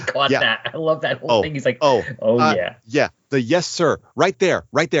 And Jay caught that. I love that whole thing. He's like, yeah. Yeah, the yes, sir. Right there.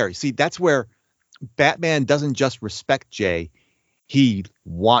 You see, that's where Batman doesn't just respect Jay. He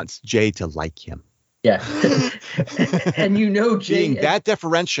wants Jay to like him. Yeah. And Jay... Being that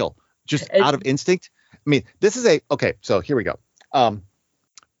deferential, just out of instinct. I mean, this is okay, so here we go.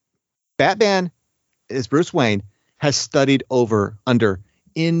 Batman, as Bruce Wayne, has studied under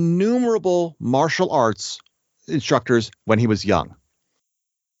innumerable martial arts instructors when he was young.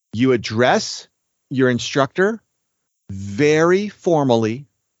 You address your instructor very formally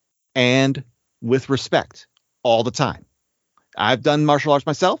and with respect all the time. I've done martial arts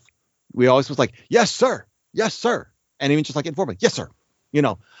myself. We always was like, yes, sir. Yes, sir. And even just like informally, yes, sir.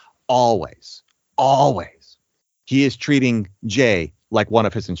 Always. He is treating Jay like one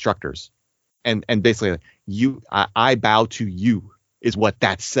of his instructors. And basically, I bow to you is what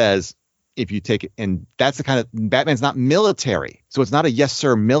that says. If you take it, and that's the kind of Batman's not military, so it's not a yes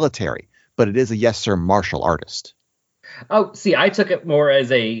sir military, but it is a yes sir martial artist. Oh, see, I took it more as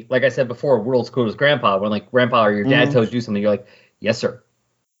like I said before, world's coolest grandpa. When like grandpa or your dad tells you something, you're like, yes sir.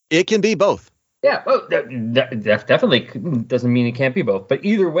 It can be both. Yeah, that definitely doesn't mean it can't be both. But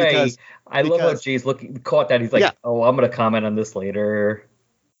either way, I love how Jay's caught that. He's like, oh, I'm going to comment on this later.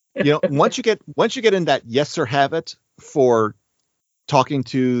 Once you get in that yes sir habit for talking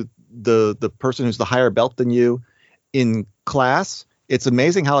to the person who's the higher belt than you in class, it's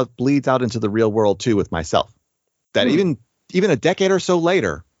amazing how it bleeds out into the real world too with myself. That even a decade or so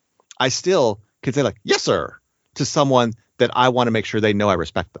later, I still could say like, yes, sir, to someone that I want to make sure they know I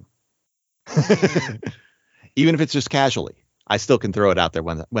respect them. Even if it's just casually, I still can throw it out there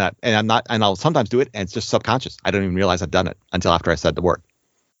and I'll sometimes do it and it's just subconscious. I don't even realize I've done it until after I said the word.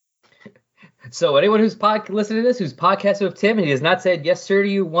 So anyone who's listening to this, who's podcasted with Tim, and he has not said yes, sir, to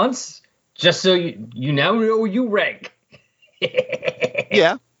you once, just so you now know where you rank.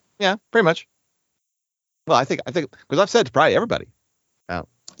 Yeah, pretty much. Well, I think because I've said to probably everybody.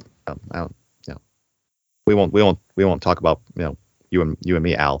 We won't talk about you and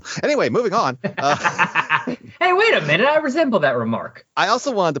me, Al. Anyway, moving on. Hey, wait a minute! I resemble that remark. I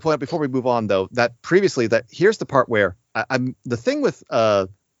also wanted to point out before we move on, though, that previously here's the part where I'm the thing with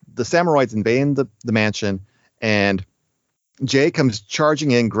the Samuroids invading the mansion, and Jay comes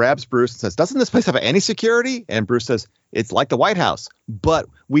charging in, grabs Bruce, and says, "Doesn't this place have any security?" And Bruce says, "It's like the White House, but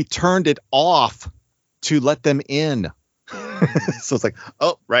we turned it off to let them in." So it's like,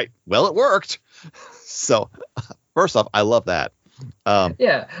 oh, right. Well, it worked. So first off, I love that.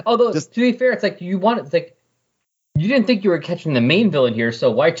 Yeah. Although to be fair, it's like you didn't think you were catching the main villain here,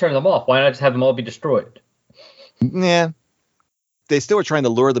 so why turn them off? Why not just have them all be destroyed? Yeah. They still were trying to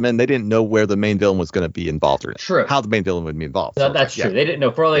lure them in. They didn't know where the main villain was going to be involved or true. How the main villain would be involved. So that's true. They didn't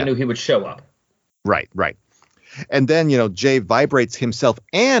know. For all they knew, he would show up. Right. And then, Jay vibrates himself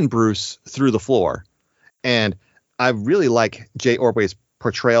and Bruce through the floor. And I really like Jay Ordway's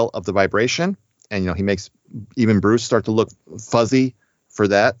portrayal of the vibration. And, he makes even Bruce start to look fuzzy for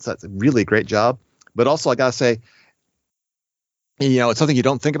that. So that's a really great job. But also, I got to say, it's something you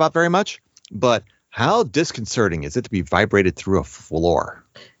don't think about very much. But how disconcerting is it to be vibrated through a floor?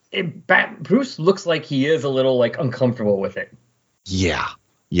 Bruce looks like he is a little uncomfortable with it. Yeah.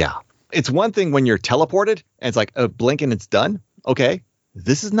 It's one thing when you're teleported and it's like a blink and it's done. Okay.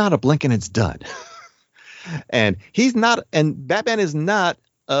 This is not a blink and it's done. And Batman is not,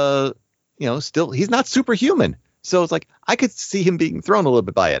 still, he's not superhuman. So it's like, I could see him being thrown a little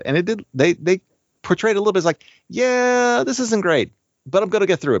bit by it. And they portrayed it a little bit as like, yeah, this isn't great, but I'm going to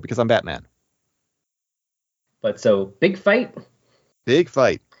get through it because I'm Batman. But so big fight.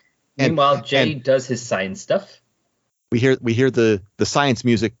 Meanwhile, Jay does his science stuff. We hear the science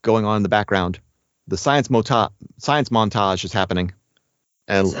music going on in the background. The science montage is happening.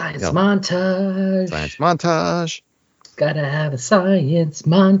 And science montage. Science montage. Gotta have a science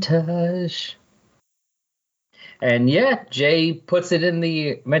montage. And Jay puts it in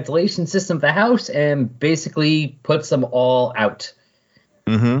the ventilation system of the house and basically puts them all out.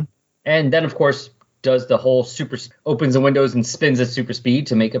 Mm-hmm. And then, of course, does the whole opens the windows and spins at super speed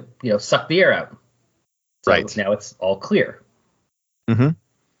to make it, suck the air out. So right. Now it's all clear. Mm-hmm.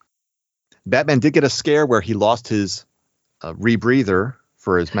 Batman did get a scare where he lost his rebreather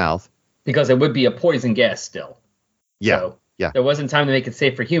for his mouth. Because it would be a poison gas still. Yeah. So Yeah. There wasn't time to make it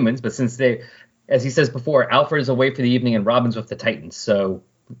safe for humans, but since they, as he says before, Alfred is away for the evening and Robin's with the Titans, so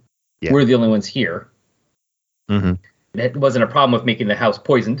we're the only ones here. Mm-hmm. It wasn't a problem with making the house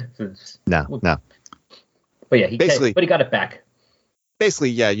poisoned. So no. But yeah, he got it back. Basically,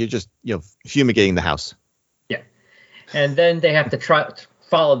 yeah, you're just fumigating the house. Yeah, and then they have to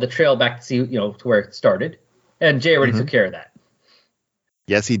follow the trail back to see to where it started, and Jay already took care of that.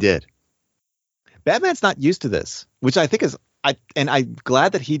 Yes, he did. Batman's not used to this, which I think is I'm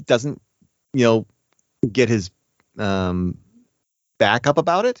glad that he doesn't get his back up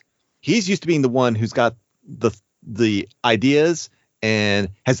about it. He's used to being the one who's got the ideas and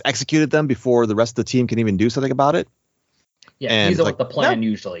has executed them before the rest of the team can even do something about it. Yeah, and he's on the plan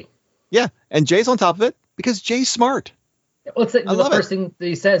usually. Yeah, and Jay's on top of it because Jay's smart. Well, it's the first thing that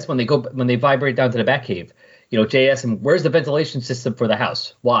he says when they vibrate down to the Batcave. Jay asks him, "Where's the ventilation system for the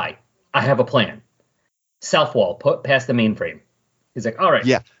house? Why? I have a plan. South wall, put past the mainframe." He's like, "All right,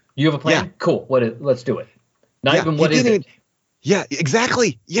 yeah, you have a plan? Yeah. Cool. Let's do it." Not even what is it? Yeah,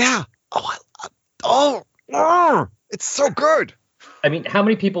 exactly. Yeah. It's so good. I mean, how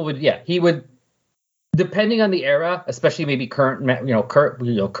many people would? Yeah, he would. Depending on the era, especially maybe current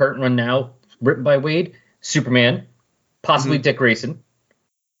run now, written by Wade, Superman, possibly Dick Grayson,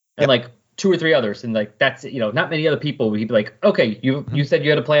 and like 2 or 3 others, and like that's it. Not many other people would be like, "Okay, you said you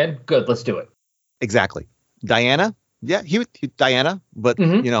had a plan. Good, let's do it." Exactly. Diana, yeah, he Diana, but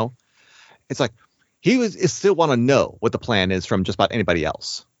it's like he still want to know what the plan is from just about anybody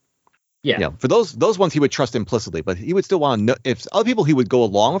else. Yeah. For those ones he would trust implicitly, but he would still want to know if other people he would go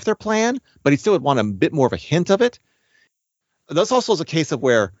along with their plan, but he still would want a bit more of a hint of it. That's also a case of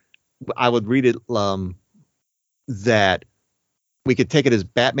where I would read it that we could take it as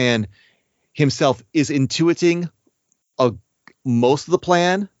Batman himself is intuiting most of the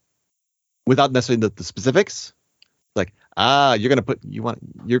plan without necessarily the specifics. Like, you're gonna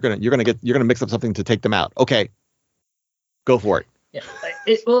mix up something to take them out. Okay, go for it. Yeah.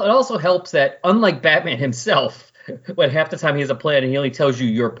 It also helps that unlike Batman himself, when half the time he has a plan and he only tells you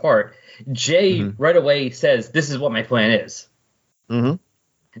your part, Jay right away says, "This is what my plan is." Mm-hmm.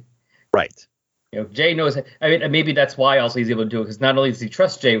 Right. Jay knows. I mean, maybe that's why also he's able to do it, because not only does he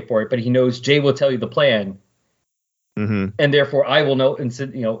trust Jay for it, but he knows Jay will tell you the plan, and therefore I will know,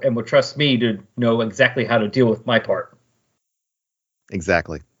 and will trust me to know exactly how to deal with my part.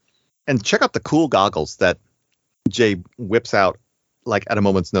 Exactly. And check out the cool goggles that Jay whips out, like at a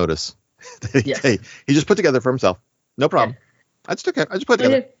moment's notice. He just put together for himself. No problem. Yeah. I just put it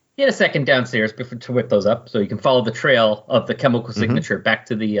together. He had a second downstairs to whip those up, so you can follow the trail of the chemical signature back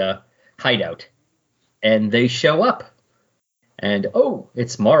to the hideout. And they show up. And,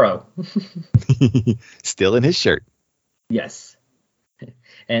 it's Morrow. Still in his shirt. Yes.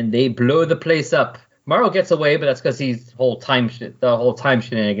 And they blow the place up. Morrow gets away, but that's because the whole time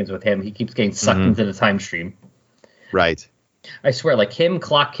shenanigans with him. He keeps getting sucked into the time stream. Right. I swear, like him,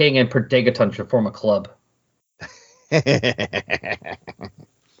 Clock King, and Perdegaton should form a club.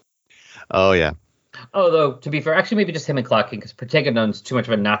 Oh, yeah. Although, to be fair, actually, maybe just him and Clock King, because Perdegaton's too much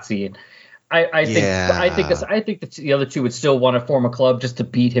of a Nazi. And I think that the other two would still want to form a club just to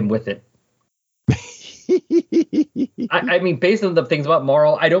beat him with it. I mean, based on the things about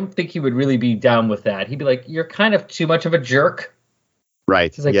Morrow, I don't think he would really be down with that. He'd be like, "You're kind of too much of a jerk."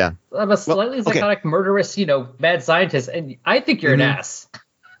 Right. He's like, yeah. I'm a slightly psychotic, murderous, mad scientist, and I think you're an ass.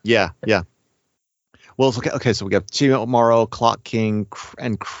 Yeah, yeah. Well, okay. So we got Chima Morrow, Clock King,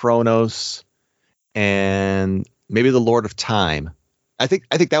 and Kronos, and maybe the Lord of Time. I think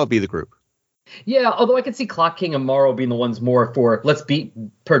that would be the group. Yeah, although I could see Clock King and Morrow being the ones more for let's beat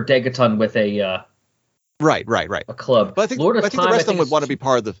Perdegaton with a right a club. But I think the rest of them would want to be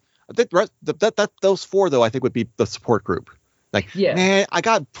part of those 4 though. I think would be the support group. Like, man, I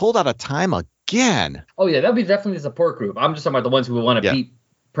got pulled out of time again. Oh yeah, that'd be definitely the support group. I'm just talking about the ones who would want to beat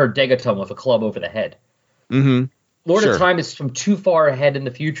Perdegaton with a club over the head. Mm-hmm. Lord of Time is from too far ahead in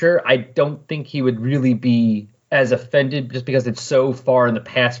the future. I don't think he would really be as offended just because it's so far in the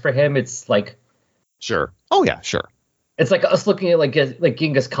past for him. It's like, sure. Oh yeah, sure. It's like us looking at like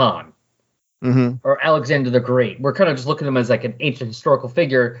Genghis Khan or Alexander the Great. We're kind of just looking at him as like an ancient historical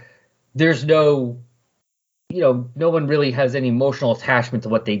figure. There's no one really has any emotional attachment to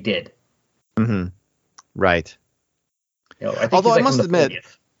what they did. Mm-hmm. Right. Although I must admit,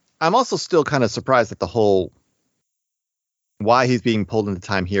 I'm also still kind of surprised at the whole why he's being pulled into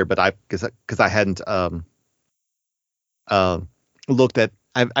time here. But because I hadn't looked at,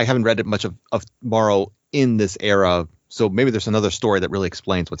 I haven't read much of Morrow in this era, so maybe there's another story that really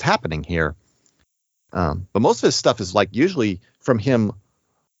explains what's happening here. But most of his stuff is like usually from him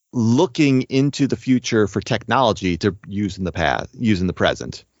looking into the future for technology to use in the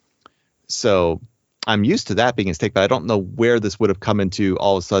present. So I'm used to that being his take, but I don't know where this would have come into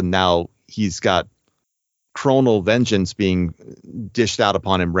all of a sudden. Now he's got chronal vengeance being dished out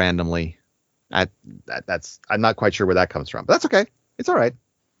upon him randomly. I'm not quite sure where that comes from, but that's okay. It's all right.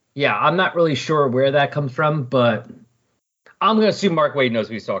 Yeah, I'm not really sure where that comes from, but I'm going to assume Mark Waid knows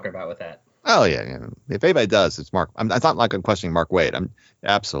what he's talking about with that. Oh yeah. If anybody does, it's Mark. It's not like I'm questioning Mark Waid. I'm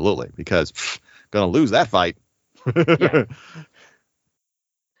absolutely, because going to lose that fight. Yeah.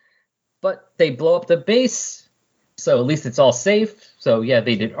 But they blow up the base, so at least it's all safe. So yeah,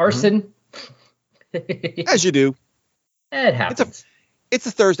 they did arson. As you do. It happens. It's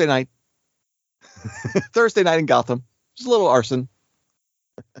a Thursday night. Thursday night in Gotham. Just a little arson.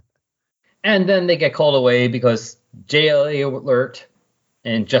 And then they get called away because JLA alert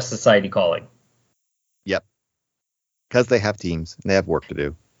and Just Society calling. Yep. Because they have teams and they have work to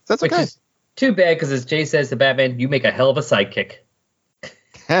do. So that's Which okay. is too bad, because as Jay says to Batman, you make a hell of a sidekick.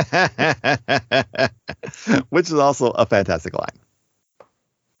 Which is also a fantastic line.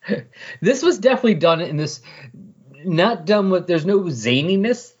 This was definitely done in this, not done with, there's no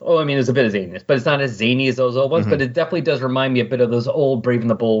zaniness. Oh, I mean, there's a bit of zaniness, but it's not as zany as those old ones, but it definitely does remind me a bit of those old Brave and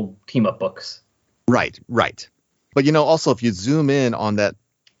the Bold team-up books. Right. But, also, if you zoom in on that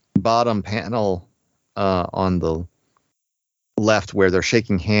bottom panel on the left where they're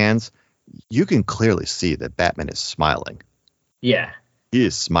shaking hands, you can clearly see that Batman is smiling. Yeah. He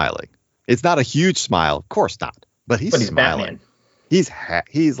is smiling. It's not a huge smile, of course not, but he's smiling. Batman.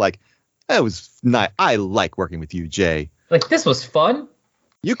 He's like, that was nice. I like working with you, Jay. Like, this was fun.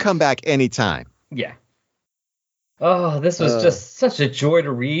 You come back anytime. Yeah. Oh, this was just such a joy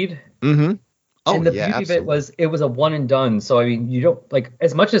to read. Mm-hmm. Oh, and the yeah, beauty absolutely. of it was a one and done. So, I mean, you don't, like,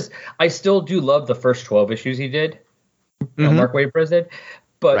 as much as I still do love the first 12 issues he did, Mark Waid did,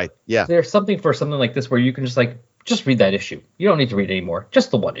 but there's something for something like this where you can just read that issue. You don't need to read it anymore.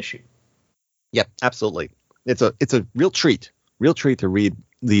 Just the one issue. Yep, absolutely. It's a real treat to read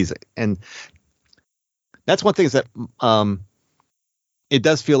these. And that's one thing, is that it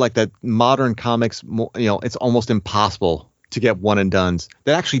does feel like that modern comics, it's almost impossible to get one and dones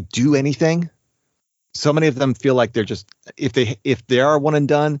that actually do anything. So many of them feel like they're just, if they are one and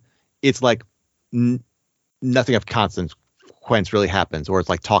done, it's like nothing of consequence really happens, or it's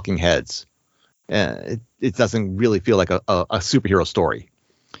like talking heads. It doesn't really feel like a superhero story.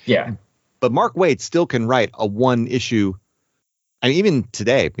 Yeah. But Mark Waid still can write a one issue. I mean, even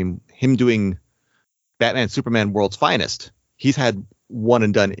today, him doing Batman Superman World's Finest, he's had one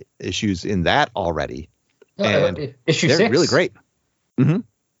and done issues in that already. And issue they're 6. really great. Mm-hmm.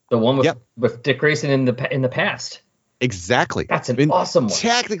 The one with Dick Grayson in the past. Exactly. That's an awesome one.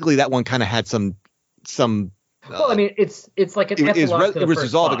 Technically, that one kind of had some. Well, I mean, it's like an epilogue to the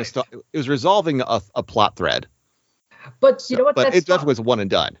first five. It was resolving a plot thread. But you know what? But That's it definitely was one and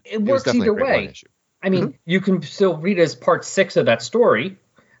done. It works either way. I mean, you can still read it as part 6 of that story,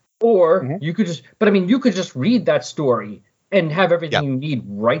 or you could just. But I mean, you could just read that story and have everything you need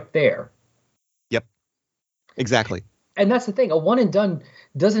right there. Yep. Exactly. And that's the thing. A one and done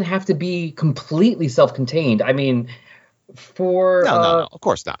doesn't have to be completely self-contained. I mean, no, of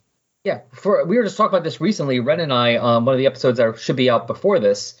course not. Yeah, we were just talking about this recently, Ren and I, one of the episodes that should be out before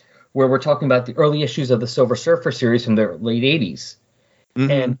this, where we're talking about the early issues of the Silver Surfer series from the late 80s.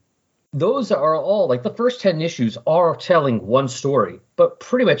 And those are all, like, the first 10 issues are telling one story, but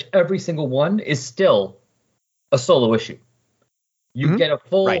pretty much every single one is still a solo issue. You get a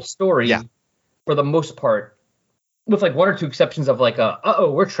full story for the most part, with like one or two exceptions of like,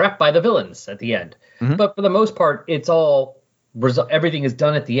 we're trapped by the villains at the end. But for the most part, it's all, everything is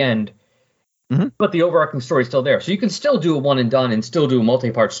done at the end, but the overarching story is still there. So you can still do a one and done and still do a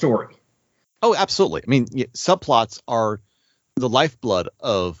multi-part story. Oh, absolutely. I mean, subplots are the lifeblood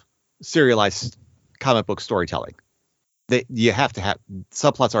of serialized comic book storytelling. You have to have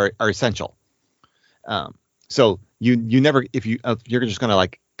subplots are essential. So you never, if you're just going to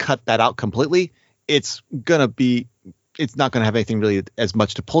like cut that out completely, it's not going to have anything really as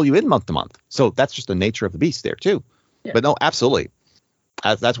much to pull you in month to month. So that's just the nature of the beast there too. Yeah. But no, absolutely.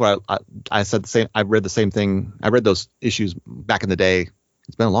 That's why I said the same. I read the same thing. I read those issues back in the day.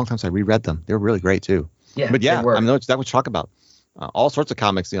 It's been a long time since I reread them. They were really great too. Yeah, but yeah, I mean, that's what you talk about. All sorts of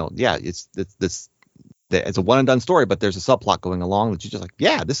comics, it's a one and done story, but there's a subplot going along that you're just like,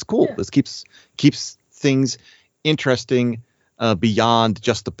 yeah, this is cool. Yeah. This keeps things interesting beyond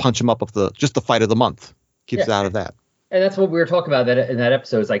just the punch 'em up of just the fight of the month. Keeps it out of that. And that's what we were talking about in that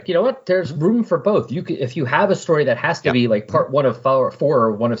episode. It's like, you know what? There's room for both. If you have a story that has to be like part 1 of 4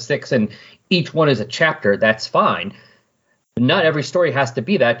 or 1 of 6, and each one is a chapter, that's fine. Not every story has to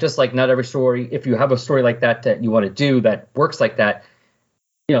be that, just like not every story, if you have a story like that you want to do that works like that,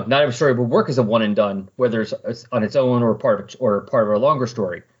 not every story will work as a one and done, whether it's on its own or part of a longer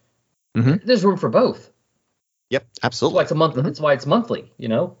story. Mm-hmm. There's room for both. Yep, absolutely. That's why it's a month. Mm-hmm. That's why it's monthly.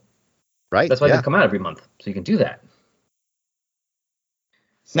 Right. That's why they come out every month, so you can do that.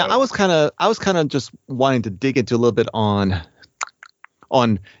 So. Now, I was kind of just wanting to dig into a little bit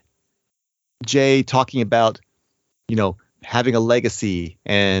on Jay talking about, having a legacy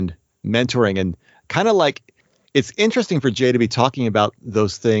and mentoring, and kind of like it's interesting for Jay to be talking about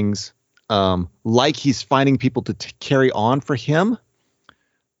those things, like he's finding people to carry on for him.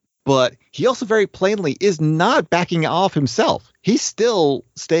 But he also very plainly is not backing off himself. He's still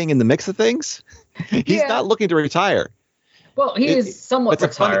staying in the mix of things. He's not looking to retire. Well, he is somewhat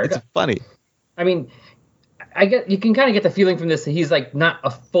retired. It's funny. I mean, you can kind of get the feeling from this that he's like not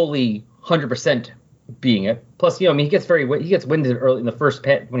a fully 100% being it. Plus, he gets winded early in the first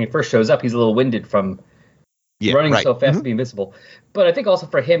when he first shows up. He's a little winded from running so fast and being invisible. But I think also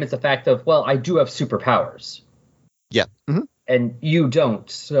for him, it's the fact of, well, I do have superpowers. Yeah. Mm-hmm. And you don't.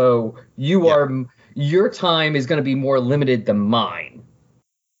 So your time is going to be more limited than mine.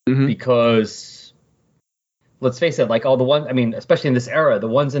 Mm-hmm. Because let's face it, like all the ones, especially in this era, the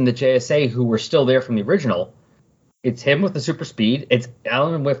ones in the JSA who were still there from the original, it's him with the super speed, it's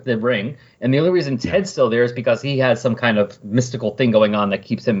Alan with the ring, and the only reason Ted's still there is because he has some kind of mystical thing going on that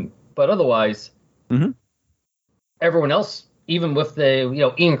keeps him. But otherwise, everyone else, even with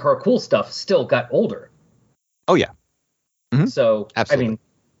the Ian Carcool stuff, still got older. Oh yeah. Mm-hmm. So absolutely. You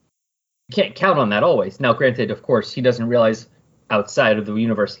can't count on that always. Now, granted, of course, he doesn't realize outside of the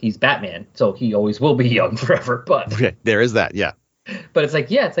universe he's Batman, so he always will be young forever. But there is that, yeah. But it's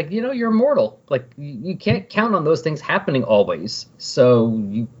like, you're immortal. Like you can't count on those things happening always. So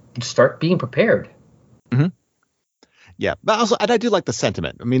you start being prepared. Mm-hmm. Yeah, but also, and I do like the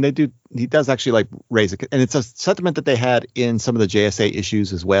sentiment. He does actually like raise it, and it's a sentiment that they had in some of the JSA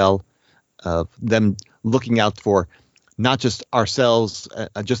issues as well, of them looking out for not just ourselves,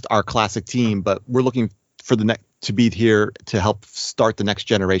 just our classic team, but we're looking for the next to be here to help start the next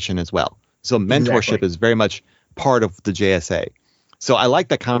generation as well. So mentorship is very much part of the JSA. So I like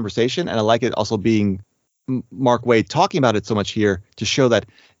that conversation, and I like it also being Mark Waid talking about it so much here to show that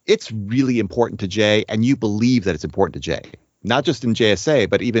it's really important to Jay, and you believe that it's important to Jay, not just in JSA,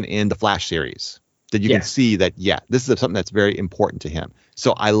 but even in the Flash series, that you can see that, this is something that's very important to him.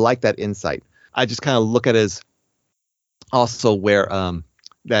 So I like that insight. I just kind of look at it as also where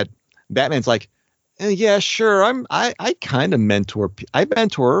that Batman's like, yeah, sure, I kind of mentor. I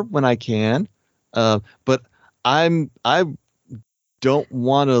mentor when I can, but I don't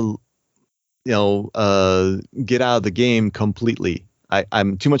want to, get out of the game completely.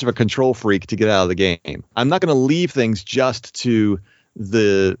 I'm too much of a control freak to get out of the game. I'm not going to leave things just to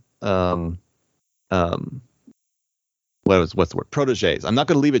the what's the word? Proteges. I'm not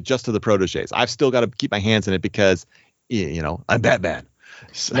going to leave it just to the proteges. I've still got to keep my hands in it because, I'm Batman.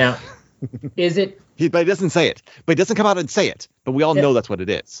 So. Now, is it? But he doesn't say it. But he doesn't come out and say it. But we all know that's what it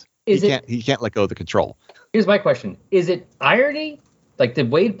is. He can't let go of the control. Here's my question: is it irony? Like, did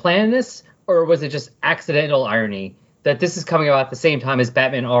Waid plan this, or was it just accidental irony that this is coming out at the same time as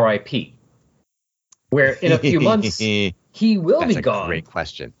Batman R.I.P., where in a few months he will be gone? That's a great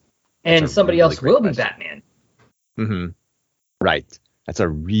question. And somebody else will be Batman. Mm-hmm. Right. That's a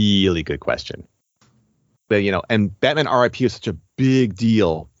really good question. But, and Batman R.I.P. is such a big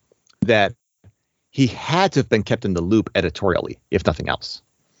deal that he had to have been kept in the loop editorially, if nothing else.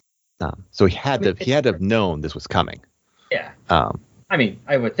 So he had to have known this was coming. Yeah.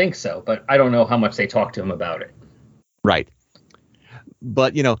 I would think so, but I don't know how much they talked to him about it. Right.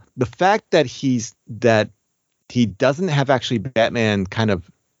 But, the fact that he doesn't have actually Batman kind of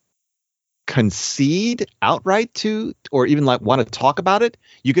concede outright to, or even like want to talk about it,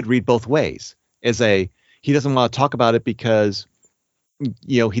 you could read both ways. He doesn't want to talk about it because,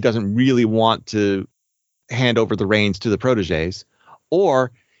 he doesn't really want to hand over the reins to the proteges,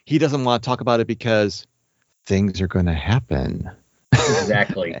 or he doesn't want to talk about it because things are going to happen.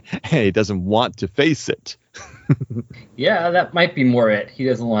 Exactly. And he doesn't want to face it. Yeah, that might be more it. He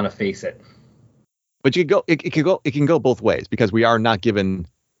doesn't want to face it. But it can go both ways, because we are not given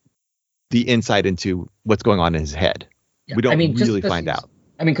the insight into what's going on in his head. Yeah. We don't really find out.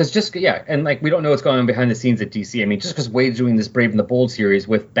 Because and like we don't know what's going on behind the scenes at DC. Just because Wade's doing this Brave and the Bold series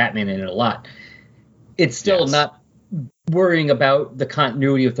with Batman in it a lot, it's still not worrying about the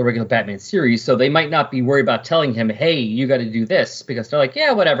continuity of the regular Batman series. So they might not be worried about telling him, hey, you got to do this, because they're like,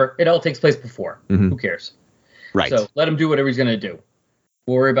 yeah, whatever. It all takes place before. Mm-hmm. Who cares? Right. So let him do whatever he's going to do.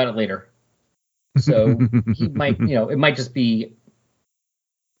 We'll worry about it later. So he might, it might just be,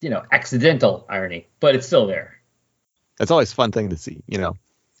 accidental irony, but it's still there. That's always a fun thing to see,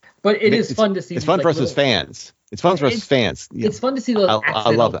 But it is fun to see. It's fun for us as fans. It's fun for us as fans. It's fun to see those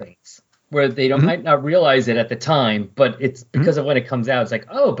accidental I love that. things where they might not realize it at the time, but it's because of when it comes out. It's like,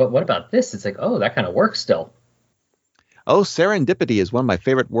 oh, but what about this? It's like, oh, that kind of works still. Oh, serendipity is one of my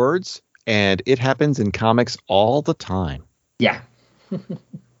favorite words, and it happens in comics all the time. Yeah.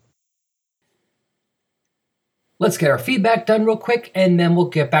 Let's get our feedback done real quick, and then we'll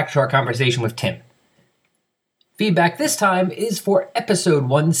get back to our conversation with Tim. Feedback this time is for episode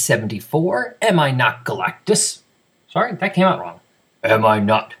 174, Am I Not Galactus? Sorry, that came out wrong. Am I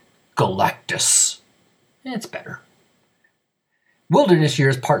Not Galactus? It's better. Wilderness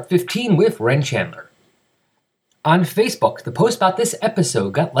Years Part 15 with Ren Chandler. On Facebook, the post about this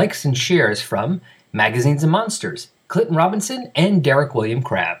episode got likes and shares from Magazines and Monsters, Clinton Robinson, and Derek William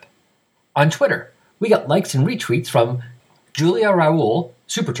Crabb. On Twitter, we got likes and retweets from Julia Raoul,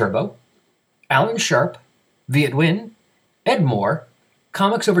 Super Turbo, Alan Sharp, Viet Win, Ed Moore,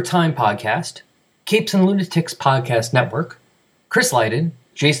 Comics Over Time Podcast, Capes and Lunatics Podcast Network, Chris Lydon,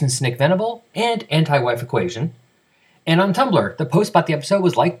 Jason Snick Venable, and Anti-Wife Equation. And on Tumblr, the post about the episode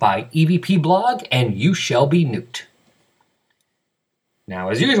was liked by EVP Blog and You Shall Be Newt. Now,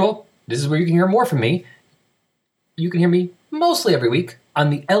 as usual, this is where you can hear more from me. You can hear me mostly every week on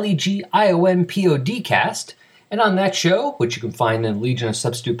the LEGION POD cast, and on that show, which you can find in the Legion of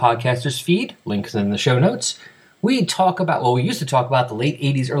Substitute Podcasters feed, links in the show notes, we used to talk about the late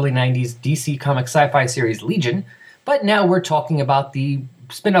 80s, early 90s DC comic sci-fi series Legion, but now we're talking about the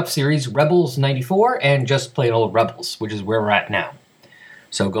spin-off series Rebels 94 and just plain old Rebels, which is where we're at now.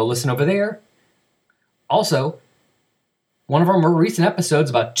 So go listen over there. Also, one of our more recent episodes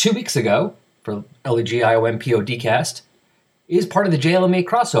about 2 weeks ago for LEGION PODcast is part of the JLMay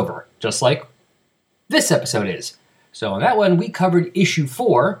crossover, just like this episode is. So on that one, we covered issue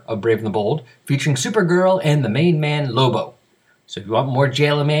 4 of Brave and the Bold, featuring Supergirl and the main man Lobo. So if you want more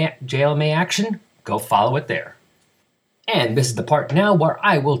JLMay action, go follow it there. And this is the part now where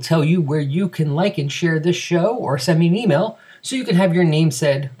I will tell you where you can like and share this show or send me an email so you can have your name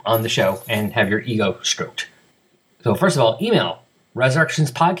said on the show and have your ego stroked. So first of all, email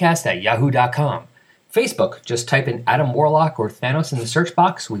resurrectionspodcast@yahoo.com. Facebook, just type in Adam Warlock or Thanos in the search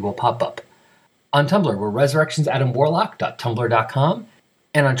box, we will pop up. On Tumblr, we're resurrectionsadamwarlock.tumblr.com.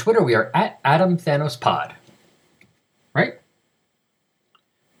 And on Twitter, we are at AdamThanosPod. Right?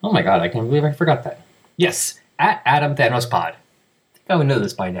 Oh my god, I can't believe I forgot that. Yes, at AdamThanosPod. I think I would know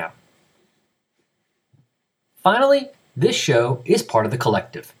this by now. Finally, this show is part of The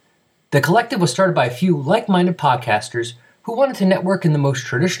Collective. The Collective was started by a few like-minded podcasters who wanted to network in the most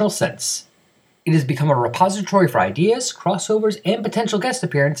traditional sense. It has become a repository for ideas, crossovers, and potential guest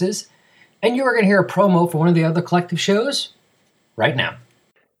appearances, and you are going to hear a promo for one of the other Collective shows right now.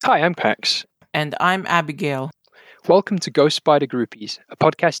 Hi, I'm Pax. And I'm Abigail. Welcome to Ghost Spider Groupies, a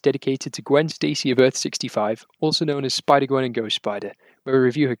podcast dedicated to Gwen Stacy of Earth 65, also known as Spider-Gwen and Ghost Spider, where we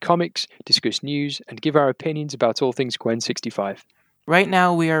review her comics, discuss news, and give our opinions about all things Gwen 65. Right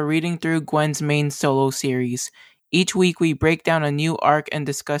now, we are reading through Gwen's main solo series. Each week, we break down a new arc and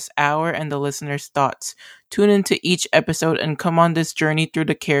discuss our and the listener's thoughts. Tune into each episode and come on this journey through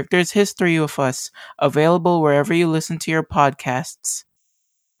the character's history with us. Available wherever you listen to your podcasts.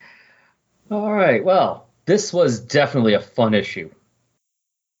 All right, well, this was definitely a fun issue.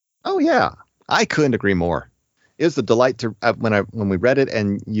 Oh, yeah. I couldn't agree more. It was a delight to when we read it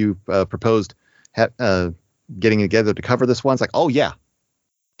and you proposed getting together to cover this one. It's like, oh, yeah,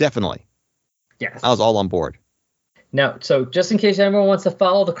 definitely. Yes. I was all on board. Now, so just in case anyone wants to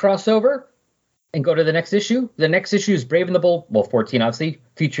follow the crossover and go to the next issue is Brave and the Bold, 14 obviously,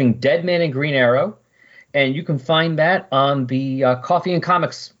 featuring Deadman and Green Arrow. And you can find that on the Coffee and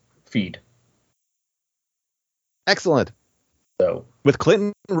Comics feed. Excellent. So with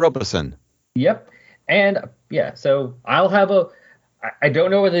Clinton Robeson. Yep. And yeah, so I'll have I don't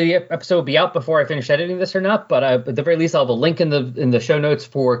know whether the episode will be out before I finish editing this or not, but at the very least I'll have a link in the show notes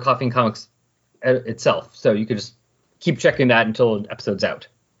for Coffee and Comics itself. So you could just keep checking that until an episode's out.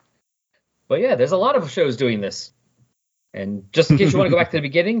 But yeah, there's a lot of shows doing this. And just in case you want to go back to the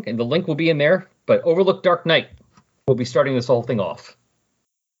beginning, and the link will be in there, but Overlook Dark Knight will be starting this whole thing off.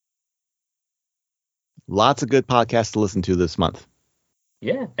 Lots of good podcasts to listen to this month.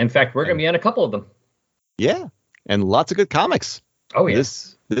 Yeah. In fact, we're going to be on a couple of them. Yeah. And lots of good comics. Oh, yeah.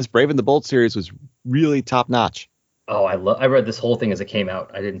 This Brave and the Bold series was really top notch. Oh, I read this whole thing as it came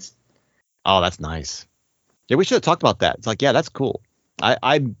out. I didn't. Oh, that's nice. Yeah, we should have talked about that. It's like, yeah, that's cool.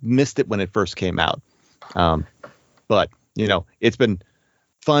 I missed it when it first came out. But, it's been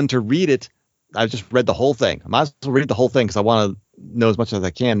fun to read it I just read the whole thing. I might as well read the whole thing because I want to know as much as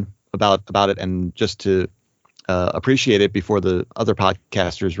I can about it, and just to appreciate it before the other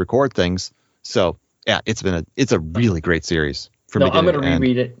podcasters record things. So yeah, it's a really great series. I'm going to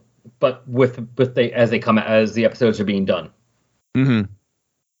reread it, but as the episodes are being done. Mm-hmm.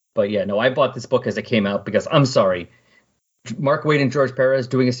 But yeah, no, I bought this book as it came out because I'm sorry, Mark Waid and George Perez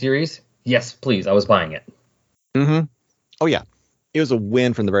doing a series. Yes, please, I was buying it. Mm-hmm. Oh yeah, it was a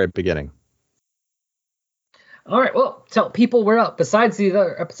win from the very beginning. All right, well, tell people where else, besides the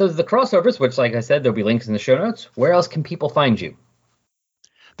other episodes of the crossovers, which, like I said, there'll be links in the show notes, where else can people find you?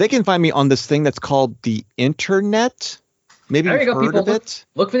 They can find me on this thing that's called the internet. Maybe you've heard of it.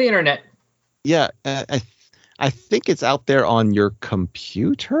 Look for the internet. Yeah, I think it's out there on your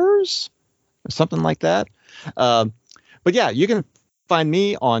computers or something like that. But yeah, you can find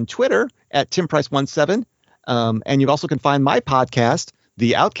me on Twitter at TimPrice17. And you also can find my podcast,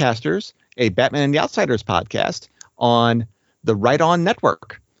 The Outcasters, a Batman and the Outsiders podcast, on the Right On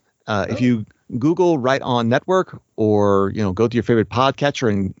Network. If you Google Right On Network, or go to your favorite podcatcher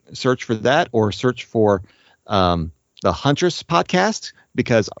and search for that, or search for the Huntress podcast,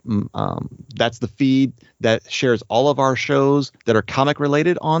 because that's the feed that shares all of our shows that are comic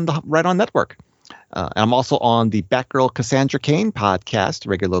related on the Right On Network. And I'm also on the Batgirl Cassandra Cain podcast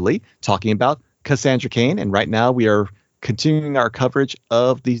regularly, talking about Cassandra Cain, and right now we are continuing our coverage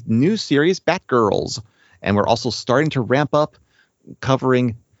of the new series Batgirls, and we're also starting to ramp up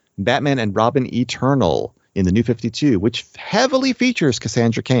covering Batman and Robin Eternal in the New 52, which heavily features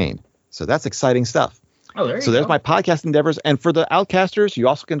Cassandra Cain. So that's exciting stuff. Oh, there you so there's my podcast endeavors, and for the Outcasters, you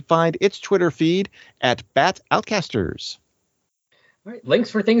also can find its Twitter feed at Bat Outcasters. All right,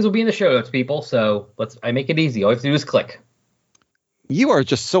 links for things will be in the show notes, people. So I make it easy. All you have to do is click. You are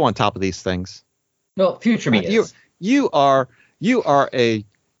just so on top of these things. No, future me is. You are a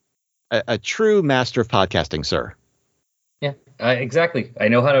true master of podcasting, sir. Yeah, exactly. I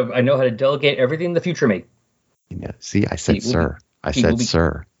know how to delegate everything the future me. Yeah, see, I said sir. I said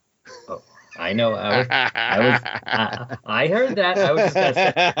sir. Oh, I know. I heard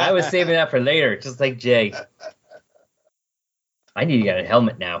that. I was saving that for later, just like Jay. I need to get a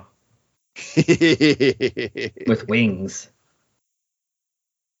helmet now with wings.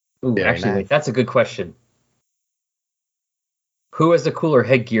 Ooh, actually, wait, that's a good question. Who has the cooler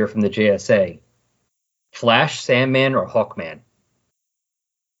headgear from the JSA? Flash, Sandman, or Hawkman?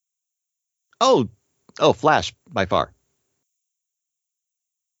 Oh, Flash by far.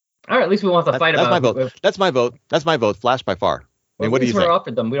 All right, at least we won't have to fight about it. That's my vote. That's my vote. Flash by far. I mean, what do you think? We're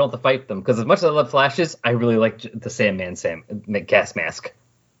offered them. We don't have to fight them, because as much as I love Flashes, I really like the Sandman gas mask.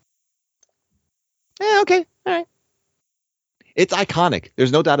 Yeah, okay, all right. It's iconic.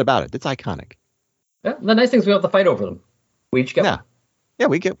 There's no doubt about it. It's iconic. Yeah, the nice thing is we don't have to fight over them. We each get one. Yeah,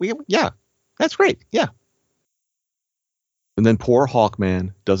 we get. Yeah, that's great. Yeah. And then poor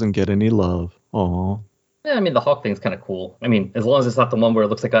Hawkman doesn't get any love. Aw. Yeah, I mean, the Hawk thing's kind of cool. I mean, as long as it's not the one where it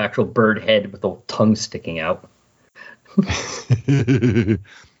looks like an actual bird head with the tongue sticking out.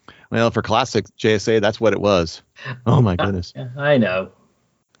 Well, for classic JSA, that's what it was. Oh my goodness. I know.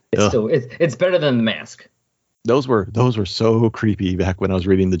 It's better than the mask. Those were so creepy back when I was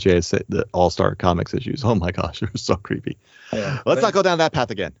reading the JSA, the All-Star Comics issues. Oh my gosh, it was so creepy. Yeah, Let's not go down that path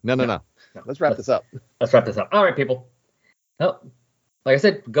again. No. Let's wrap this up. Let's wrap this up. All right, people. Well, like I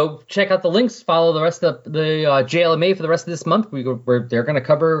said, go check out the links. Follow the rest of the JLMay for the rest of this month. They're going to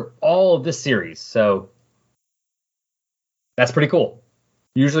cover all of this series, so that's pretty cool.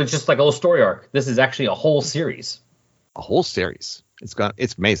 Usually it's just like a little story arc. This is actually a whole series. A whole series. It's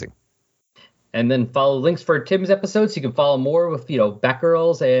amazing. And then follow links for Tim's episodes. You can follow more with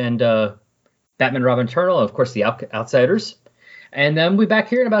Batgirls and Batman, Robin, Eternal, and of course the Outsiders. And then we'll be back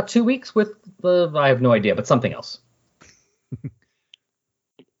here in about 2 weeks with I have no idea, but something else.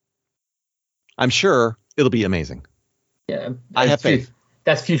 I'm sure it'll be amazing. Yeah, I have faith.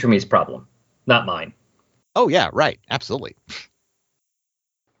 That's Future Me's problem, not mine. Oh yeah, right, absolutely.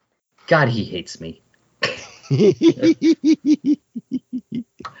 God, he hates me. All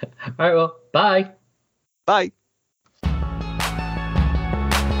right, well, bye. Bye.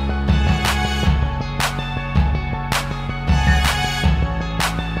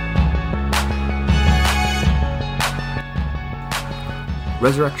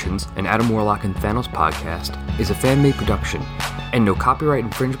 Resurrections, an Adam Warlock and Thanos podcast, is a fan-made production, and no copyright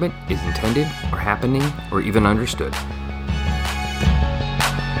infringement is intended, or happening, or even understood.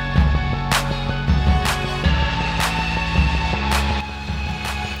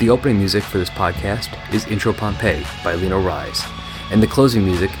 The opening music for this podcast is Intro Pompeii by Lino Rise, and the closing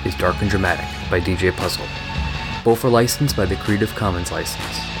music is Dark and Dramatic by DJ Puzzle. Both are licensed by the Creative Commons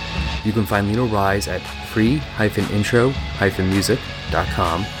license. You can find Lino Rise at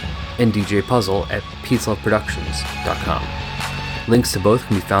free-intro-music.com and DJ Puzzle at peaceloveproductions.com. Links to both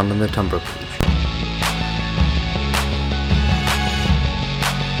can be found on the Tumblr page.